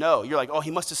he said no. You're like, oh,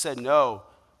 he must have said no.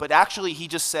 But actually, he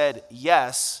just said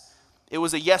yes. It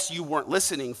was a yes you weren't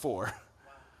listening for.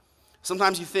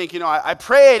 Sometimes you think, I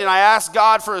prayed and I asked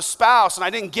God for a spouse and I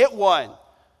didn't get one.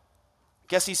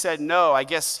 Guess he said no. I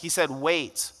guess he said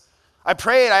wait. I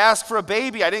prayed, I asked for a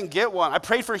baby, I didn't get one. I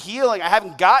prayed for healing, I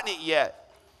haven't gotten it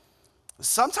yet.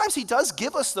 Sometimes he does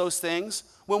give us those things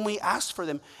when we ask for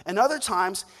them. And other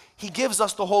times, he gives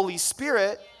us the Holy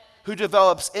Spirit who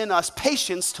develops in us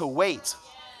patience to wait.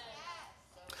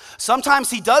 Sometimes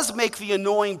he does make the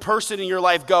annoying person in your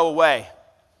life go away.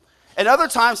 And other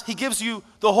times he gives you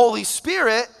the Holy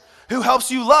Spirit who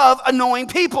helps you love annoying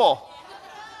people.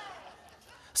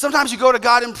 Sometimes you go to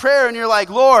God in prayer and you're like,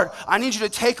 Lord, I need you to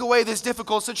take away this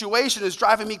difficult situation. It's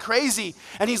driving me crazy.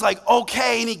 And he's like,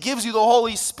 okay. And he gives you the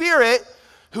Holy Spirit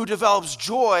who develops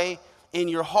joy in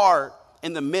your heart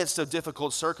in the midst of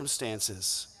difficult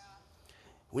circumstances.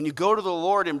 When you go to the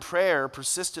Lord in prayer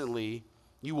persistently,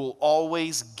 you will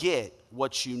always get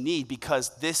what you need, because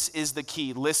this is the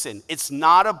key. Listen, it's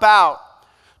not about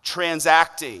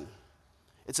transacting.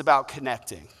 It's about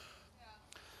connecting.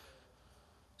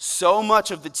 So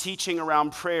much of the teaching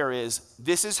around prayer is,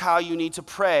 this is how you need to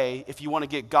pray if you want to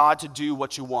get God to do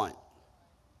what you want.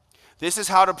 This is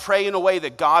how to pray in a way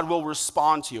that God will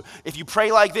respond to you. If you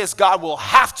pray like this, God will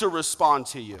have to respond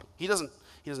to you. He doesn't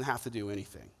have to do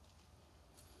anything.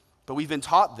 But we've been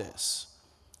taught this.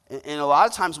 And a lot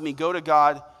of times when we go to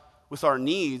God with our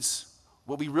needs,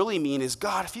 what we really mean is,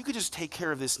 God, if you could just take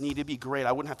care of this need, it'd be great.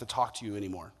 I wouldn't have to talk to you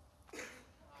anymore.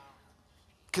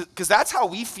 Because that's how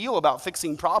we feel about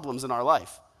fixing problems in our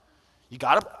life.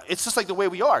 It's just like the way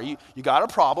we are. You got a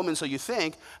problem, and so you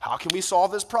think, how can we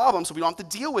solve this problem so we don't have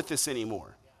to deal with this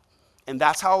anymore? And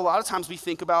that's how a lot of times we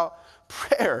think about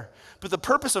prayer. But the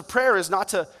purpose of prayer is not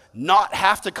to not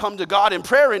have to come to God in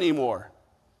prayer anymore.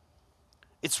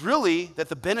 It's really that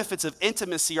the benefits of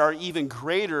intimacy are even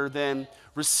greater than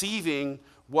receiving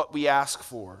what we ask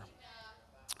for.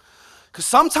 Because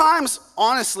sometimes,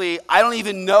 honestly, I don't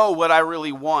even know what I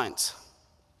really want.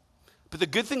 But the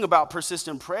good thing about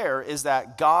persistent prayer is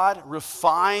that God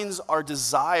refines our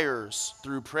desires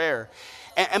through prayer.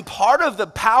 And part of the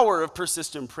power of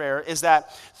persistent prayer is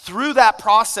that through that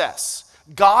process,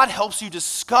 God helps you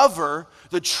discover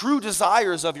the true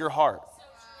desires of your heart.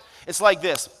 It's like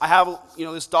this. I have,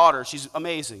 this daughter. She's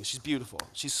amazing. She's beautiful.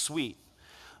 She's sweet.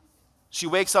 She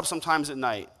wakes up sometimes at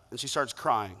night and she starts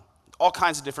crying. All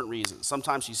kinds of different reasons.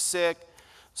 Sometimes she's sick.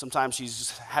 Sometimes she's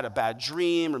just had a bad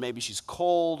dream, or maybe she's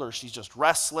cold, or she's just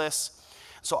restless.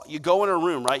 So you go in her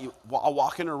room, right? I'll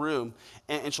walk in her room,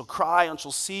 and she'll cry, and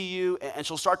she'll see you, and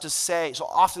she'll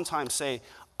oftentimes say,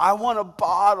 I want a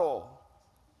bottle.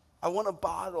 I want a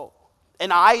bottle.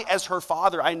 And I, as her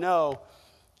father, I know,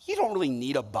 you don't really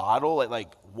need a bottle at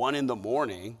like 1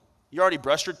 a.m. You already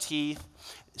brushed your teeth.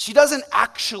 She doesn't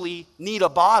actually need a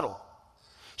bottle.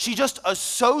 She just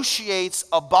associates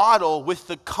a bottle with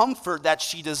the comfort that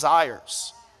she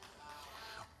desires.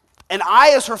 And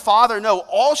I, as her father, know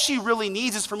all she really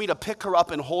needs is for me to pick her up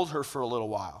and hold her for a little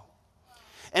while.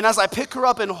 And as I pick her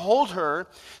up and hold her,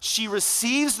 she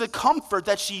receives the comfort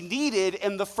that she needed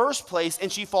in the first place,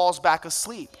 and she falls back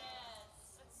asleep.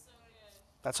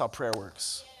 That's how prayer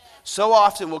works. So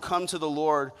often we'll come to the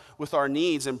Lord with our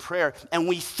needs in prayer, and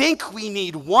we think we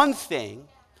need one thing,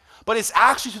 but it's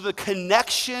actually through the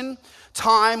connection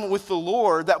time with the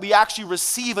Lord that we actually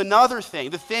receive another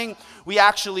thing, the thing we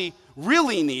actually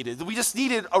really needed. We just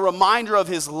needed a reminder of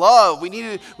his love. We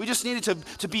just needed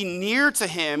to be near to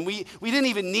him. We didn't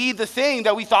even need the thing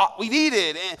that we thought we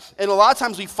needed. And a lot of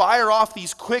times we fire off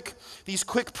these quick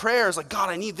prayers like,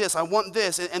 God, I need this, I want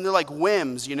this, and they're like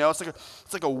whims,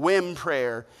 It's like a whim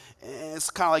prayer. It's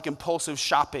kind of like impulsive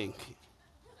shopping.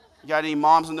 You got any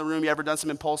moms in the room? You ever done some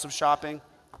impulsive shopping?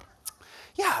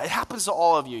 Yeah, it happens to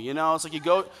all of you, It's like you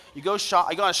go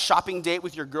on a shopping date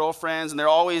with your girlfriends, and they're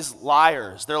always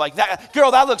liars. They're like,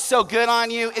 that looks so good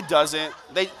on you. It doesn't.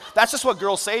 That's just what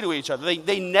girls say to each other.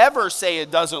 They never say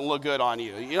it doesn't look good on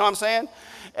you. You know what I'm saying?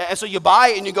 And so you buy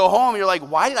it, and you go home, and you're like,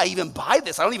 why did I even buy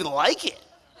this? I don't even like it.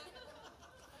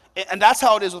 And that's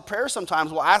how it is with prayer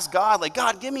sometimes. We'll ask God, like,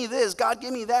 God, give me this. God,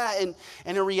 give me that. And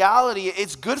in reality,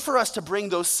 it's good for us to bring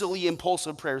those silly,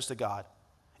 impulsive prayers to God.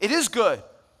 It is good.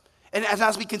 And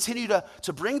as we continue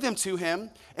to bring them to him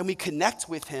and we connect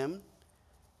with him,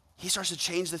 he starts to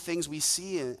change the things we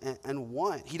see and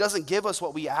want. He doesn't give us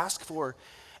what we ask for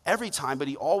every time, but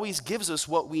he always gives us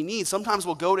what we need. Sometimes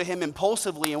we'll go to him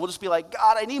impulsively and we'll just be like,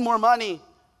 God, I need more money.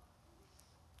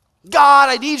 God,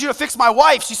 I need you to fix my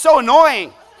wife. She's so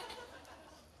annoying.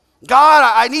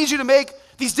 God, I need you to make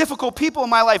these difficult people in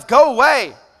my life go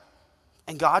away.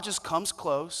 And God just comes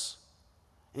close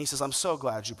and he says, I'm so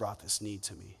glad you brought this need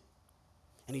to me.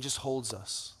 And he just holds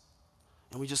us,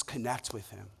 and we just connect with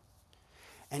him.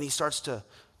 And he starts to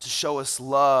show us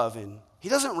love, and he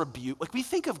doesn't rebuke. Like, we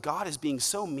think of God as being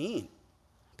so mean.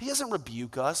 But he doesn't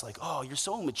rebuke us like, oh, you're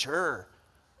so immature.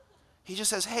 He just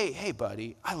says, hey,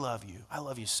 buddy, I love you. I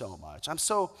love you so much. I'm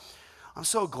so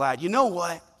glad. You know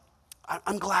what?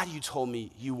 I'm glad you told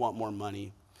me you want more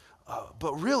money.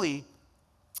 But really,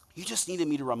 you just needed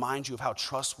me to remind you of how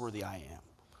trustworthy I am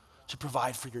to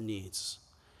provide for your needs.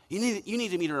 You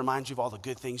needed me to remind you of all the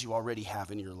good things you already have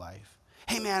in your life.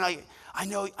 Hey man, I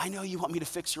know you want me to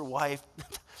fix your wife.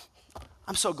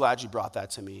 I'm so glad you brought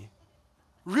that to me.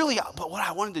 Really, but what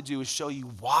I wanted to do is show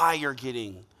you why you're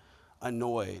getting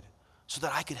annoyed so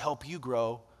that I could help you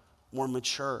grow more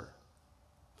mature.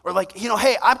 Or like,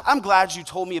 hey, I'm glad you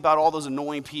told me about all those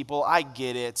annoying people. I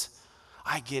get it.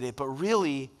 But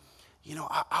really,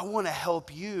 I want to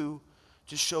help you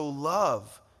to show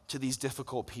love to these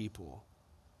difficult people.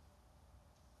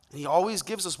 And he always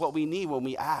gives us what we need when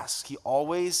we ask. He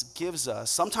always gives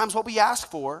us sometimes what we ask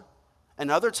for,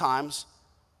 and other times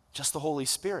just the Holy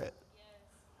Spirit. Yes.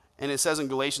 And it says in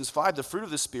Galatians 5, the fruit of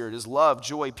the Spirit is love,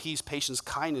 joy, peace, patience,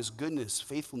 kindness, goodness,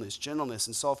 faithfulness, gentleness,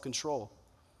 and self-control.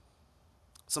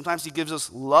 Sometimes he gives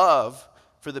us love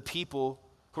for the people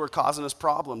who are causing us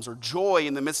problems, or joy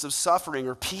in the midst of suffering,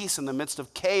 or peace in the midst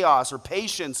of chaos, or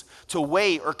patience to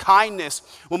wait, or kindness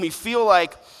when we feel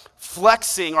like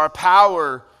flexing our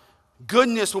power,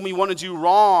 goodness when we want to do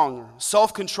wrong,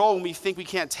 self-control when we think we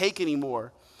can't take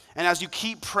anymore. And as you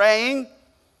keep praying,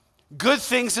 good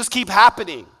things just keep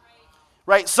happening,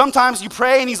 right? Sometimes you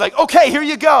pray and he's like, okay, here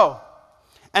you go.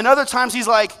 And other times he's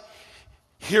like,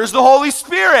 here's the Holy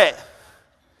Spirit.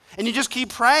 And you just keep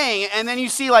praying, and then you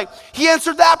see like, he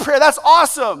answered that prayer, that's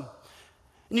awesome.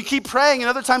 And you keep praying, and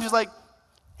other times he's like,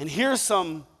 and here's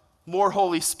some more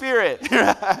Holy Spirit,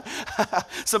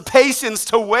 some patience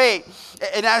to wait.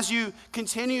 And as you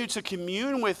continue to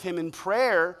commune with him in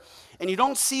prayer, and you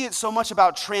don't see it so much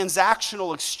about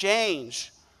transactional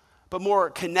exchange, but more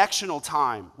connectional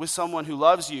time with someone who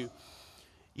loves you,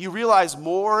 you realize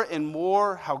more and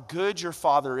more how good your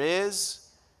Father is,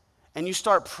 and you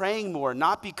start praying more,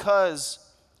 not because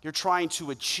you're trying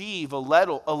to achieve a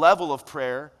level of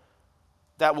prayer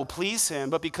that will please him,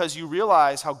 but because you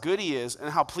realize how good he is and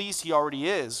how pleased he already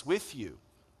is with you.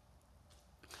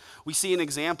 We see an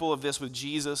example of this with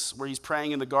Jesus where he's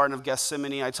praying in the Garden of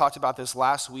Gethsemane. I talked about this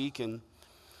last week, and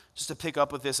just to pick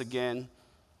up with this again,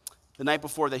 the night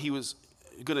before that he was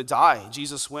going to die,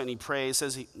 Jesus went and he prayed. It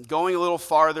says, going a little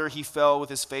farther, he fell with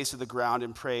his face to the ground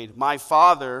and prayed, my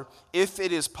Father, if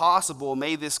it is possible,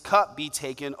 may this cup be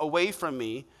taken away from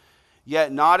me.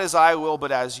 Yet not as I will,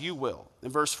 but as you will.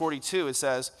 In verse 42, it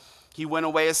says, he went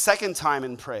away a second time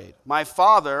and prayed, my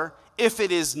Father, if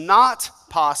it is not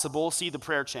possible, see the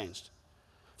prayer changed,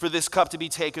 for this cup to be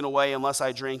taken away unless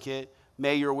I drink it,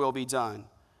 may your will be done.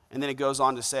 And then it goes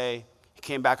on to say, he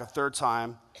came back a third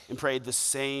time and prayed the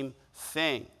same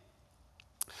thing.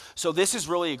 So this is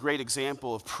really a great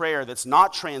example of prayer that's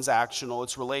not transactional,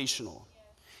 it's relational.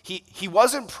 He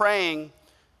wasn't praying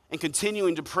and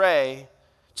continuing to pray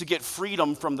to get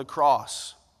freedom from the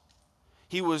cross.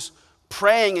 He was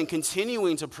praying and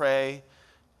continuing to pray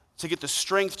to get the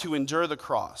strength to endure the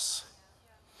cross.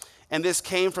 And this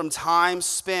came from time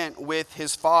spent with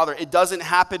his Father. It doesn't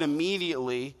happen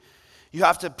immediately. You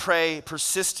have to pray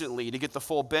persistently to get the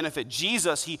full benefit.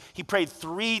 Jesus, he prayed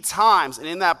 3 times, and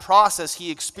in that process,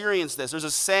 he experienced this. There's a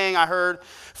saying I heard,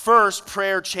 first,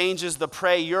 prayer changes the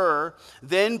prayer,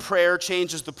 then prayer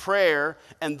changes the prayer,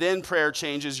 and then prayer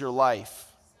changes your life.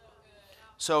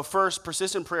 So first,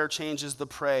 persistent prayer changes the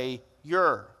prayer,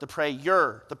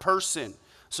 the person.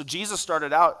 So Jesus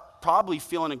started out probably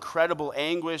feeling incredible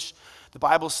anguish. The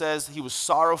Bible says he was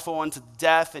sorrowful unto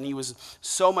death, and he was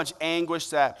so much anguish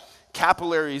that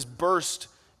capillaries burst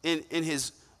in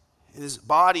his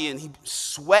body, and he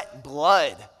sweat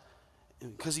blood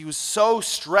because he was so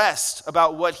stressed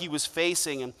about what he was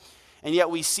facing. And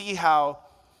yet we see how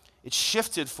it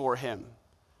shifted for him.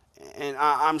 And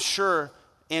I'm sure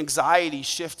anxiety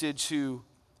shifted to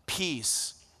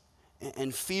peace,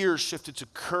 and fear shifted to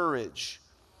courage.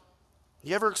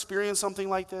 You ever experience something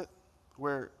like that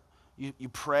where you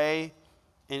pray,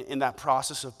 and that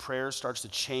process of prayer starts to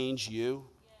change you?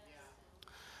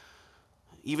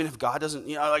 Even if God doesn't,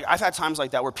 like I've had times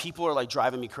like that where people are like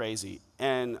driving me crazy,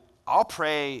 and I'll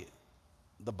pray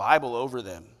the Bible over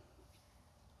them.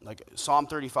 Like Psalm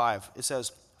 35, it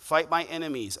says, fight my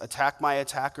enemies, attack my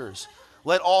attackers.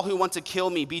 Let all who want to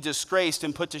kill me be disgraced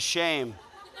and put to shame.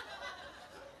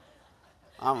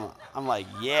 I'm like,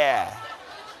 yeah.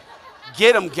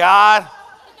 Get him, God.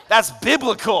 That's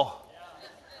biblical.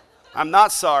 I'm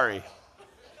not sorry.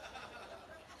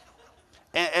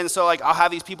 And so like I'll have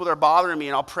these people that are bothering me,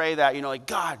 and I'll pray that, like,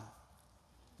 God,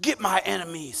 get my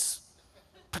enemies.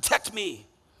 Protect me.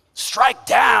 Strike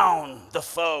down the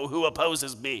foe who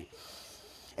opposes me.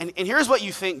 And here's what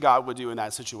you think God would do in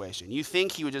that situation. You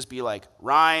think he would just be like,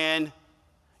 Ryan,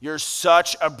 you're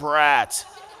such a brat.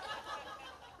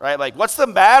 Right? Like, what's the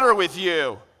matter with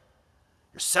you?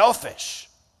 You're selfish.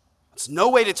 It's no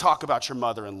way to talk about your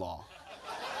mother-in-law.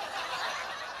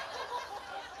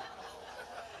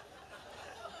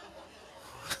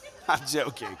 I'm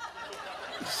joking.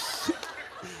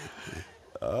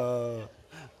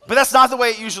 But that's not the way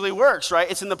it usually works, right?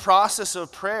 It's in the process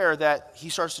of prayer that he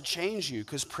starts to change you,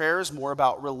 because prayer is more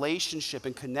about relationship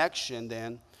and connection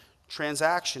than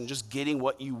transaction, just getting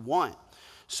what you want.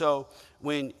 So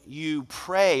when you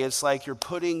pray, it's like you're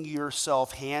putting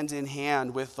yourself hand in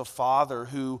hand with the Father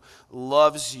who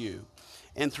loves you.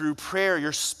 And through prayer,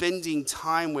 you're spending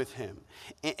time with him.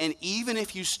 And even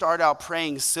if you start out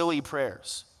praying silly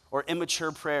prayers or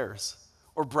immature prayers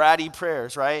or bratty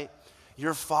prayers, right?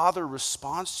 Your Father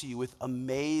responds to you with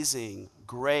amazing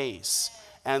grace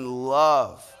and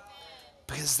love,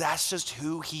 because that's just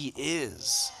who he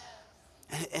is.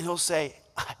 And he'll say,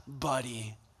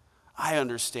 buddy, I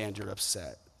understand you're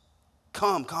upset.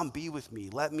 Come be with me.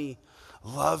 Let me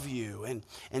love you.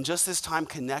 And just this time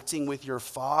connecting with your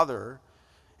Father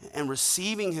and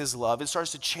receiving his love, it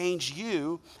starts to change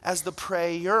you as the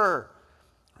prayer.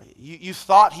 You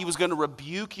thought he was going to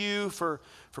rebuke you for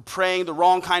praying the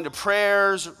wrong kind of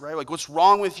prayers, right? Like, what's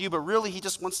wrong with you? But really, he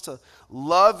just wants to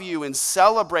love you and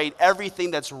celebrate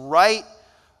everything that's right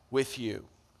with you.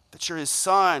 That you're his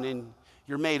son and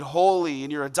you're made holy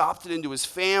and you're adopted into his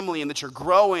family and that you're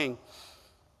growing.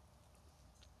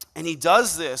 And he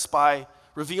does this by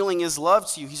revealing his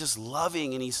love to you. He's just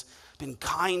loving, and he's been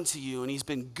kind to you, and he's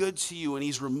been good to you, and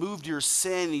he's removed your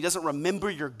sin, and he doesn't remember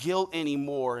your guilt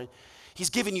anymore. He's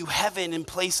given you heaven in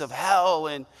place of hell,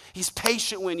 and he's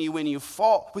patient when you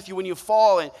fall,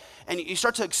 and you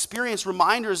start to experience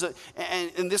reminders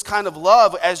and this kind of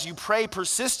love as you pray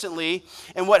persistently.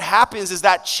 And what happens is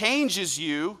that changes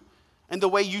you and the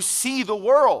way you see the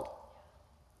world.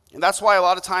 And that's why a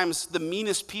lot of times the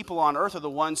meanest people on earth are the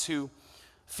ones who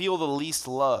feel the least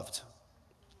loved.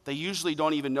 They usually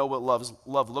don't even know what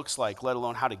love looks like, let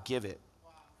alone how to give it.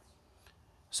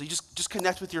 So you just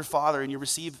connect with your Father and you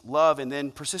receive love, and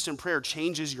then persistent prayer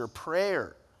changes your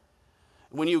prayer.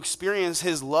 When you experience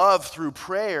his love through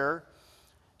prayer,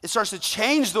 it starts to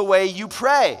change the way you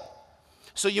pray.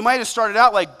 So you might have started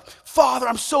out like, Father,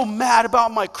 I'm so mad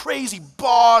about my crazy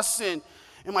boss and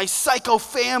my psycho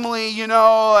family,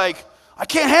 like I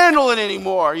can't handle it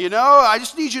anymore, I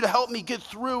just need you to help me get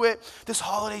through it. This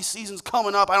holiday season's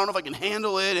coming up. I don't know if I can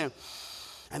handle it.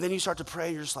 And then you start to pray,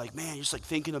 and you're just like, man, you're just like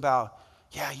thinking about,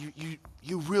 yeah,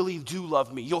 you really do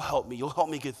love me. You'll help me. You'll help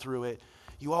me get through it.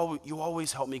 You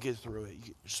always help me get through it.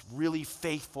 You're just really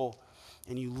faithful,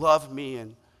 and you love me.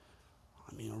 And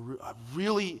I'm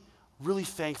really, really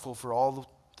thankful for all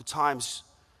the times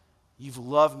you've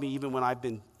loved me, even when I've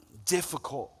been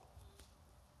difficult.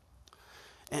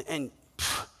 And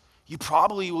you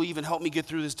probably will even help me get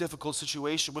through this difficult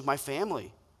situation with my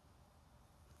family.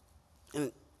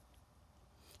 And,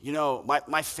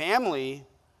 my family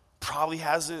probably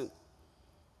hasn't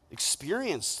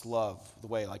experienced love the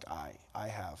way like I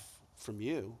have from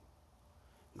you.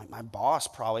 My boss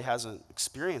probably hasn't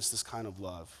experienced this kind of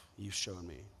love you've shown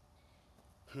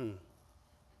me.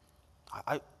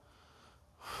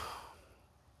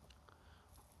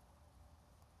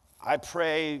 I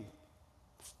pray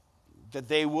that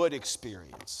they would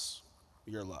experience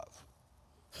your love.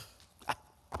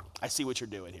 I see what you're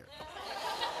doing here.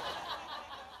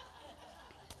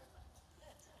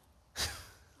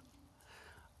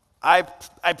 I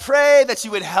pray that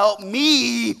you would help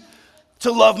me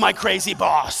to love my crazy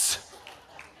boss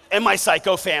and my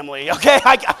psycho family, okay?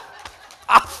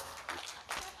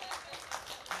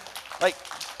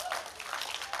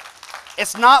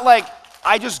 It's not like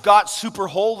I just got super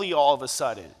holy all of a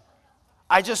sudden.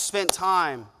 I just spent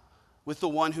time with the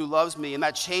one who loves me, and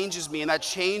that changes me, and that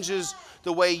changes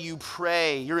the way you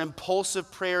pray. Your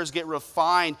impulsive prayers get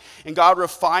refined, and God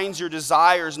refines your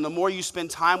desires, and the more you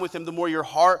spend time with him, the more your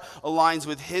heart aligns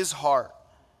with his heart.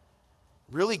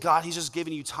 Really, God, he's just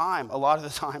giving you time, a lot of the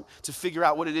time, to figure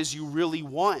out what it is you really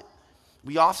want.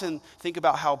 We often think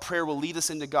about how prayer will lead us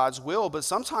into God's will, but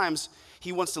sometimes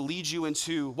he wants to lead you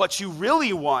into what you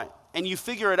really want, and you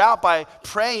figure it out by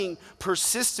praying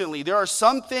persistently. There are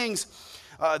some things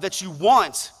that you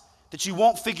want that you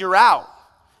won't figure out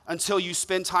until you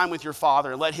spend time with your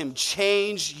Father and let him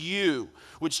change you,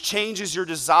 which changes your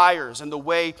desires and the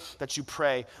way that you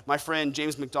pray. My friend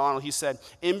James McDonald, he said,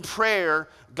 in prayer,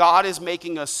 God is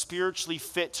making us spiritually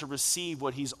fit to receive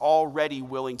what he's already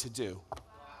willing to do.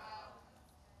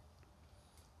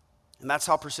 And that's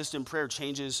how persistent prayer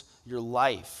changes your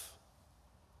life.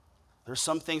 There's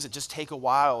some things that just take a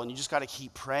while, and you just got to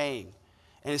keep praying.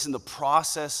 And it's in the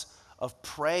process of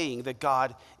praying that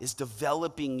God is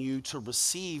developing you to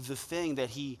receive the thing that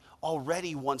he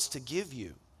already wants to give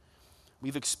you.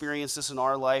 We've experienced this in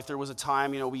our life. There was a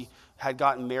time, we had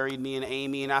gotten married, me and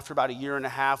Amy, and after about a year and a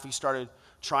half, we started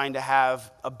trying to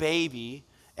have a baby,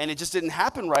 and it just didn't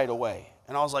happen right away.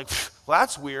 And I was like, well,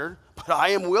 that's weird, but I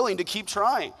am willing to keep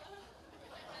trying.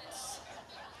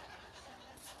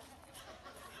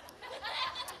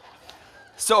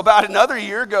 So about another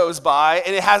year goes by,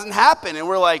 and it hasn't happened. And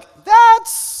we're like,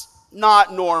 that's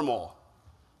not normal.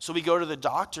 So we go to the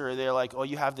doctor, and they're like, oh,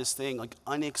 you have this thing, like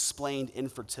unexplained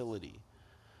infertility.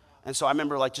 And so I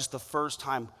remember like just the first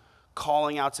time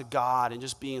calling out to God and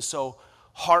just being so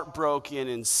heartbroken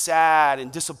and sad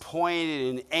and disappointed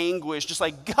and anguished, just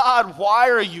like, God, why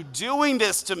are you doing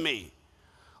this to me?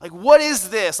 Like, what is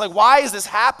this? Like, why is this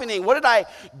happening? What did I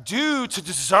do to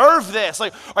deserve this?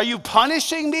 Like, are you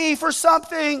punishing me for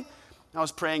something? And I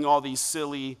was praying all these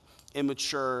silly,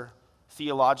 immature,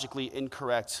 theologically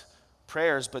incorrect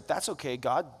prayers, but that's okay.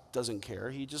 God doesn't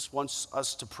care. He just wants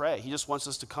us to pray. He just wants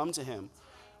us to come to him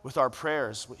with our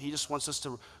prayers. He just wants us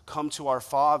to come to our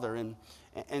Father.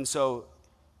 And so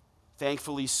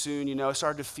thankfully soon, I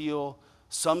started to feel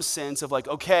some sense of like,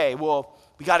 okay, well,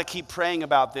 we got to keep praying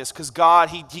about this because God,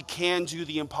 he can do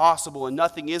the impossible and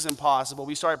nothing is impossible.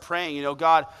 We started praying,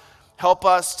 God, help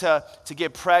us to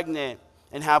get pregnant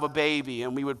and have a baby.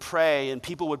 And we would pray and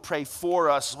people would pray for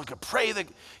us. We could pray that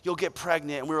you'll get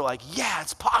pregnant. And we were like, yeah,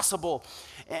 it's possible.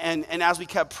 And as we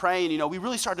kept praying, we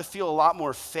really started to feel a lot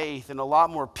more faith and a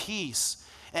lot more peace.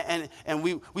 And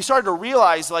we started to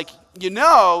realize like,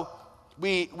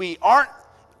 we aren't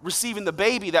receiving the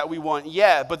baby that we want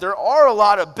yet, but there are a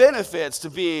lot of benefits to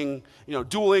being,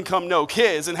 dual income, no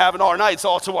kids, and having our nights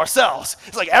all to ourselves.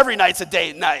 It's like every night's a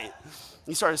date night.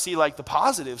 You start to see like the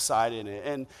positive side in it,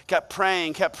 and kept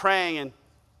praying, and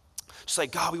just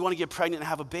like, God, we want to get pregnant and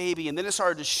have a baby. And then it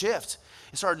started to shift.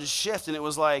 And it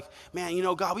was like, man,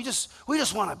 God, we just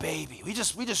want a baby. We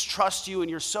just trust you, and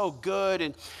you're so good.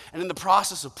 And in the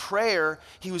process of prayer,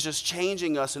 he was just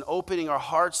changing us and opening our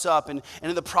hearts up. And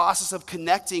in the process of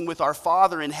connecting with our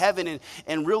Father in heaven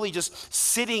and really just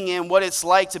sitting in what it's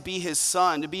like to be his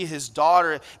son, to be his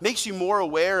daughter, it makes you more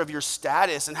aware of your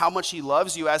status and how much he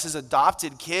loves you as his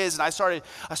adopted kids. And I started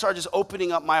just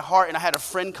opening up my heart. And I had a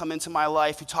friend come into my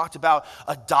life who talked about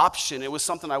adoption. It was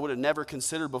something I would have never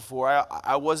considered before.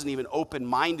 I wasn't even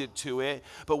open-minded to it,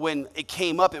 but when it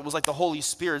came up, it was like the Holy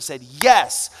Spirit said,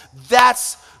 yes,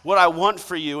 that's what I want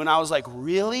for you. And I was like,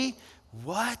 really?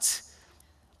 What?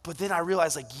 But then I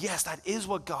realized like, yes, that is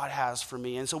what God has for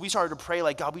me. And so we started to pray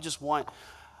like, God, we just want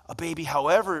a baby,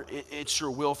 however it's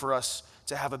your will for us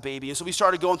to have a baby. And so we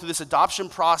started going through this adoption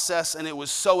process, and it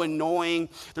was so annoying.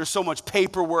 There's so much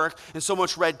paperwork and so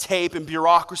much red tape and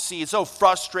bureaucracy. It's so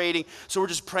frustrating. So we're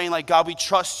just praying like, God, we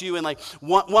trust you. And like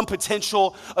one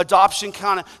potential adoption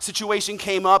kind of situation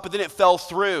came up, but then it fell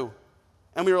through.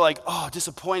 And we were like, oh,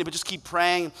 disappointed, but just keep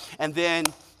praying. And then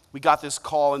we got this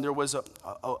call, and there was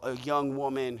a young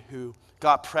woman who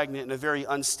got pregnant in a very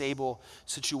unstable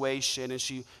situation, and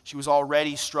she was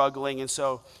already struggling, and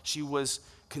so she was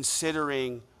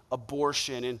considering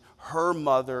abortion, and her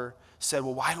mother said,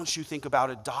 well, why don't you think about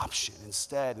adoption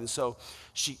instead? And so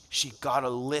she got a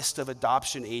list of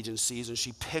adoption agencies, and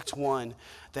she picked one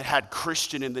that had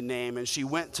Christian in the name, and she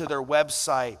went to their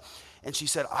website, and she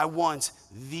said, I want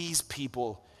these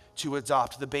people to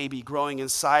adopt the baby growing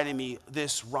inside of me,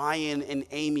 this Ryan and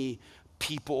Amy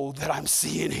people that I'm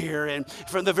seeing here. And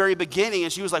from the very beginning,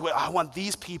 and she was like, well, I want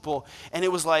these people. And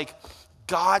it was like,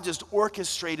 God just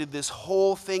orchestrated this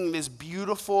whole thing. This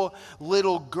beautiful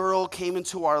little girl came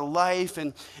into our life,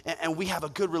 and we have a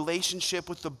good relationship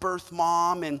with the birth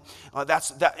mom. And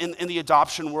that's in the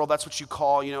adoption world, that's what you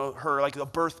call, her like a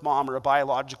birth mom or a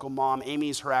biological mom.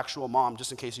 Amy's her actual mom,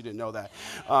 just in case you didn't know that.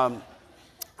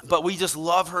 But we just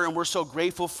love her, and we're so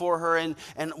grateful for her. And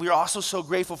we're also so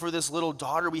grateful for this little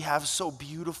daughter we have, so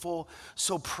beautiful,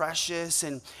 so precious.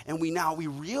 And we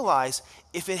realize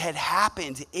if it had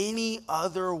happened any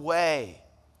other way,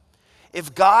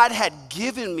 if God had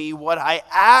given me what I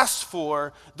asked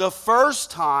for the first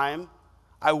time,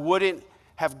 I wouldn't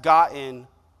have gotten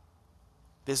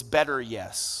this better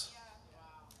yes.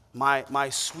 My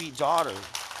sweet daughter.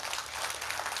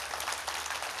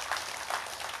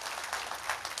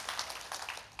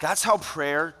 That's how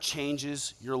prayer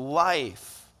changes your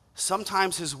life.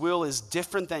 Sometimes his will is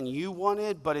different than you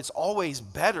wanted, but it's always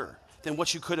better than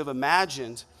what you could have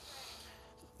imagined.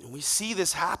 And we see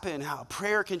this happen, how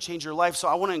prayer can change your life. So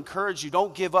I want to encourage you,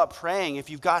 don't give up praying.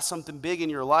 If you've got something big in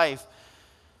your life,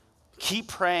 keep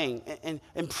praying.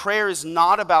 And prayer is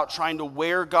not about trying to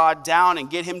wear God down and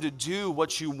get him to do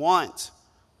what you want.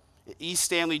 E.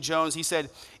 Stanley Jones, he said,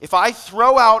 if I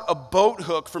throw out a boat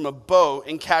hook from a boat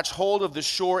and catch hold of the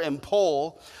shore and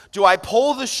pull, do I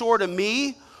pull the shore to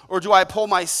me, or do I pull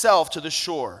myself to the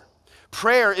shore?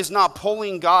 Prayer is not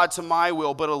pulling God to my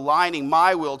will, but aligning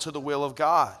my will to the will of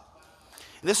God.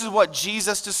 And this is what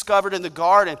Jesus discovered in the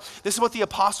garden. This is what the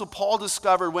Apostle Paul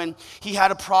discovered when he had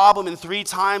a problem, and 3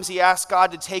 times he asked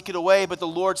God to take it away, but the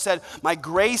Lord said, my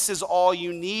grace is all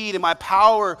you need, and my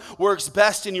power works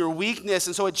best in your weakness.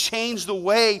 And so it changed the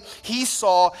way he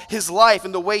saw his life,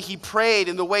 and the way he prayed,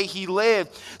 and the way he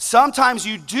lived. Sometimes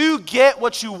you do get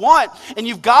what you want, and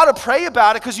you've got to pray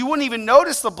about it, because you wouldn't even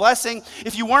notice the blessing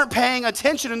if you weren't paying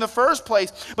attention in the first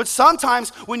place. But sometimes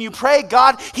when you pray,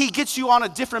 God, he gets you on a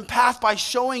different path by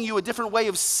showing you a different way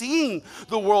of seeing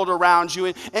the world around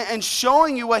you, and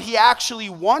showing you what he actually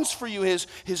wants for you,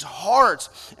 his heart.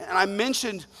 And I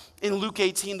mentioned in Luke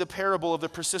 18 the parable of the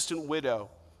persistent widow.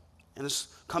 And it's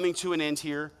coming to an end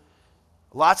here.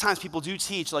 A lot of times people do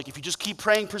teach, like, if you just keep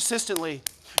praying persistently,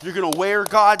 you're going to wear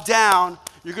God down,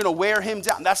 you're going to wear him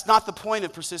down. That's not the point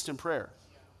of persistent prayer.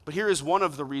 But here is one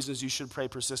of the reasons you should pray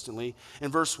persistently. In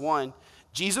verse 1,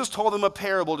 Jesus told them a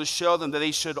parable to show them that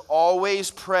they should always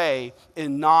pray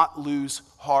and not lose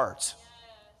heart.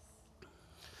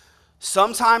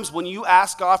 Sometimes when you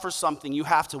ask God for something, you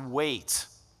have to wait.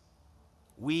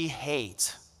 We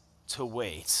hate to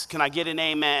wait. Can I get an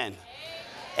amen?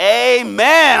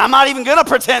 Amen. I'm not even going to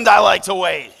pretend I like to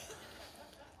wait.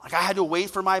 Like, I had to wait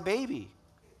for my baby,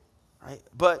 right?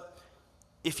 But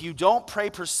if you don't pray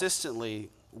persistently,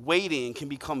 waiting can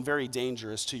become very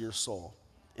dangerous to your soul.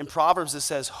 In Proverbs, it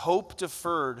says, hope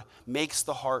deferred makes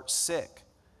the heart sick.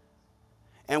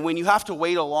 And when you have to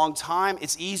wait a long time,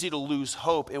 it's easy to lose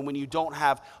hope. And when you don't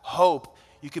have hope,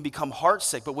 you can become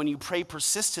heartsick. But when you pray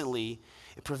persistently,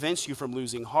 it prevents you from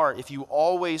losing heart. If you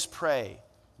always pray,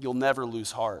 you'll never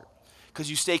lose heart, because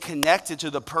you stay connected to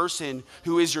the person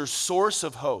who is your source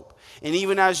of hope. And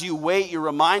even as you wait, you're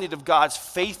reminded of God's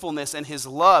faithfulness and his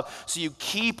love. So you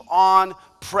keep on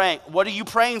praying. What are you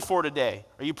praying for today?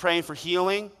 Are you praying for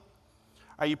healing?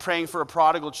 Are you praying for a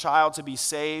prodigal child to be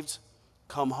saved,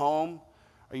 come home?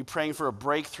 Are you praying for a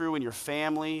breakthrough in your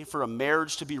family, for a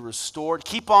marriage to be restored?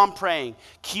 Keep on praying.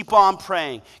 Keep on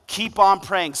praying. Keep on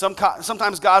praying.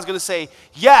 Sometimes God's going to say,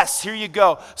 yes, here you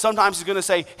go. Sometimes he's going to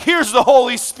say, here's the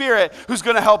Holy Spirit who's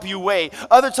going to help you wait.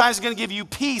 Other times he's going to give you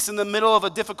peace in the middle of a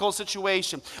difficult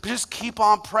situation. But just keep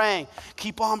on praying.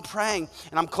 Keep on praying.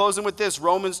 And I'm closing with this.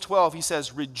 Romans 12, he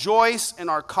says, rejoice in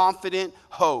our confident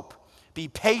hope. Be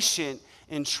patient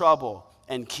in trouble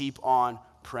and keep on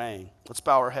praying. Let's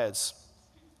bow our heads.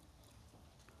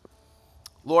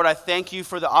 Lord, I thank you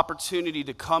for the opportunity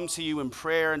to come to you in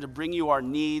prayer and to bring you our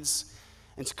needs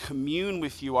and to commune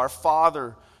with you, our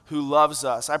Father who loves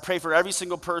us. I pray for every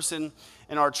single person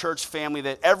in our church family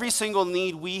that every single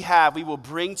need we have, we will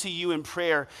bring to you in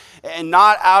prayer, and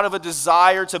not out of a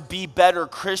desire to be better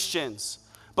Christians,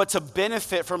 but to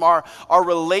benefit from our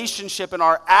relationship and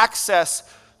our access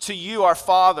to you, our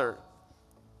Father.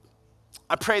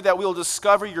 I pray that we'll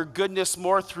discover your goodness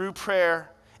more through prayer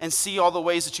and see all the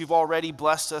ways that you've already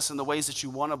blessed us and the ways that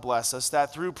you want to bless us,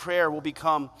 that through prayer we'll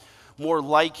become more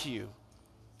like you,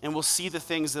 and we'll see the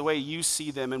things the way you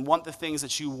see them and want the things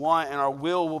that you want, and our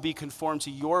will be conformed to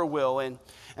your will. And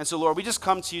so, Lord, we just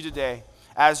come to you today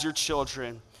as your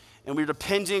children, and we're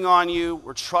depending on you,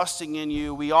 we're trusting in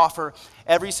you, we offer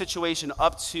every situation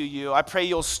up to you. I pray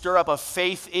you'll stir up a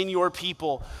faith in your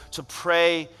people to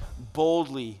pray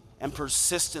boldly and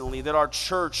persistently, that our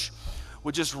church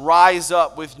would just rise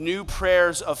up with new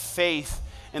prayers of faith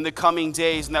in the coming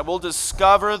days, and that we'll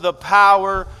discover the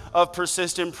power of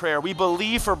persistent prayer. We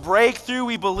believe for breakthrough.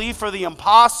 We believe for the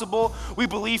impossible. We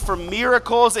believe for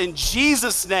miracles. In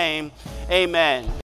Jesus' name, amen.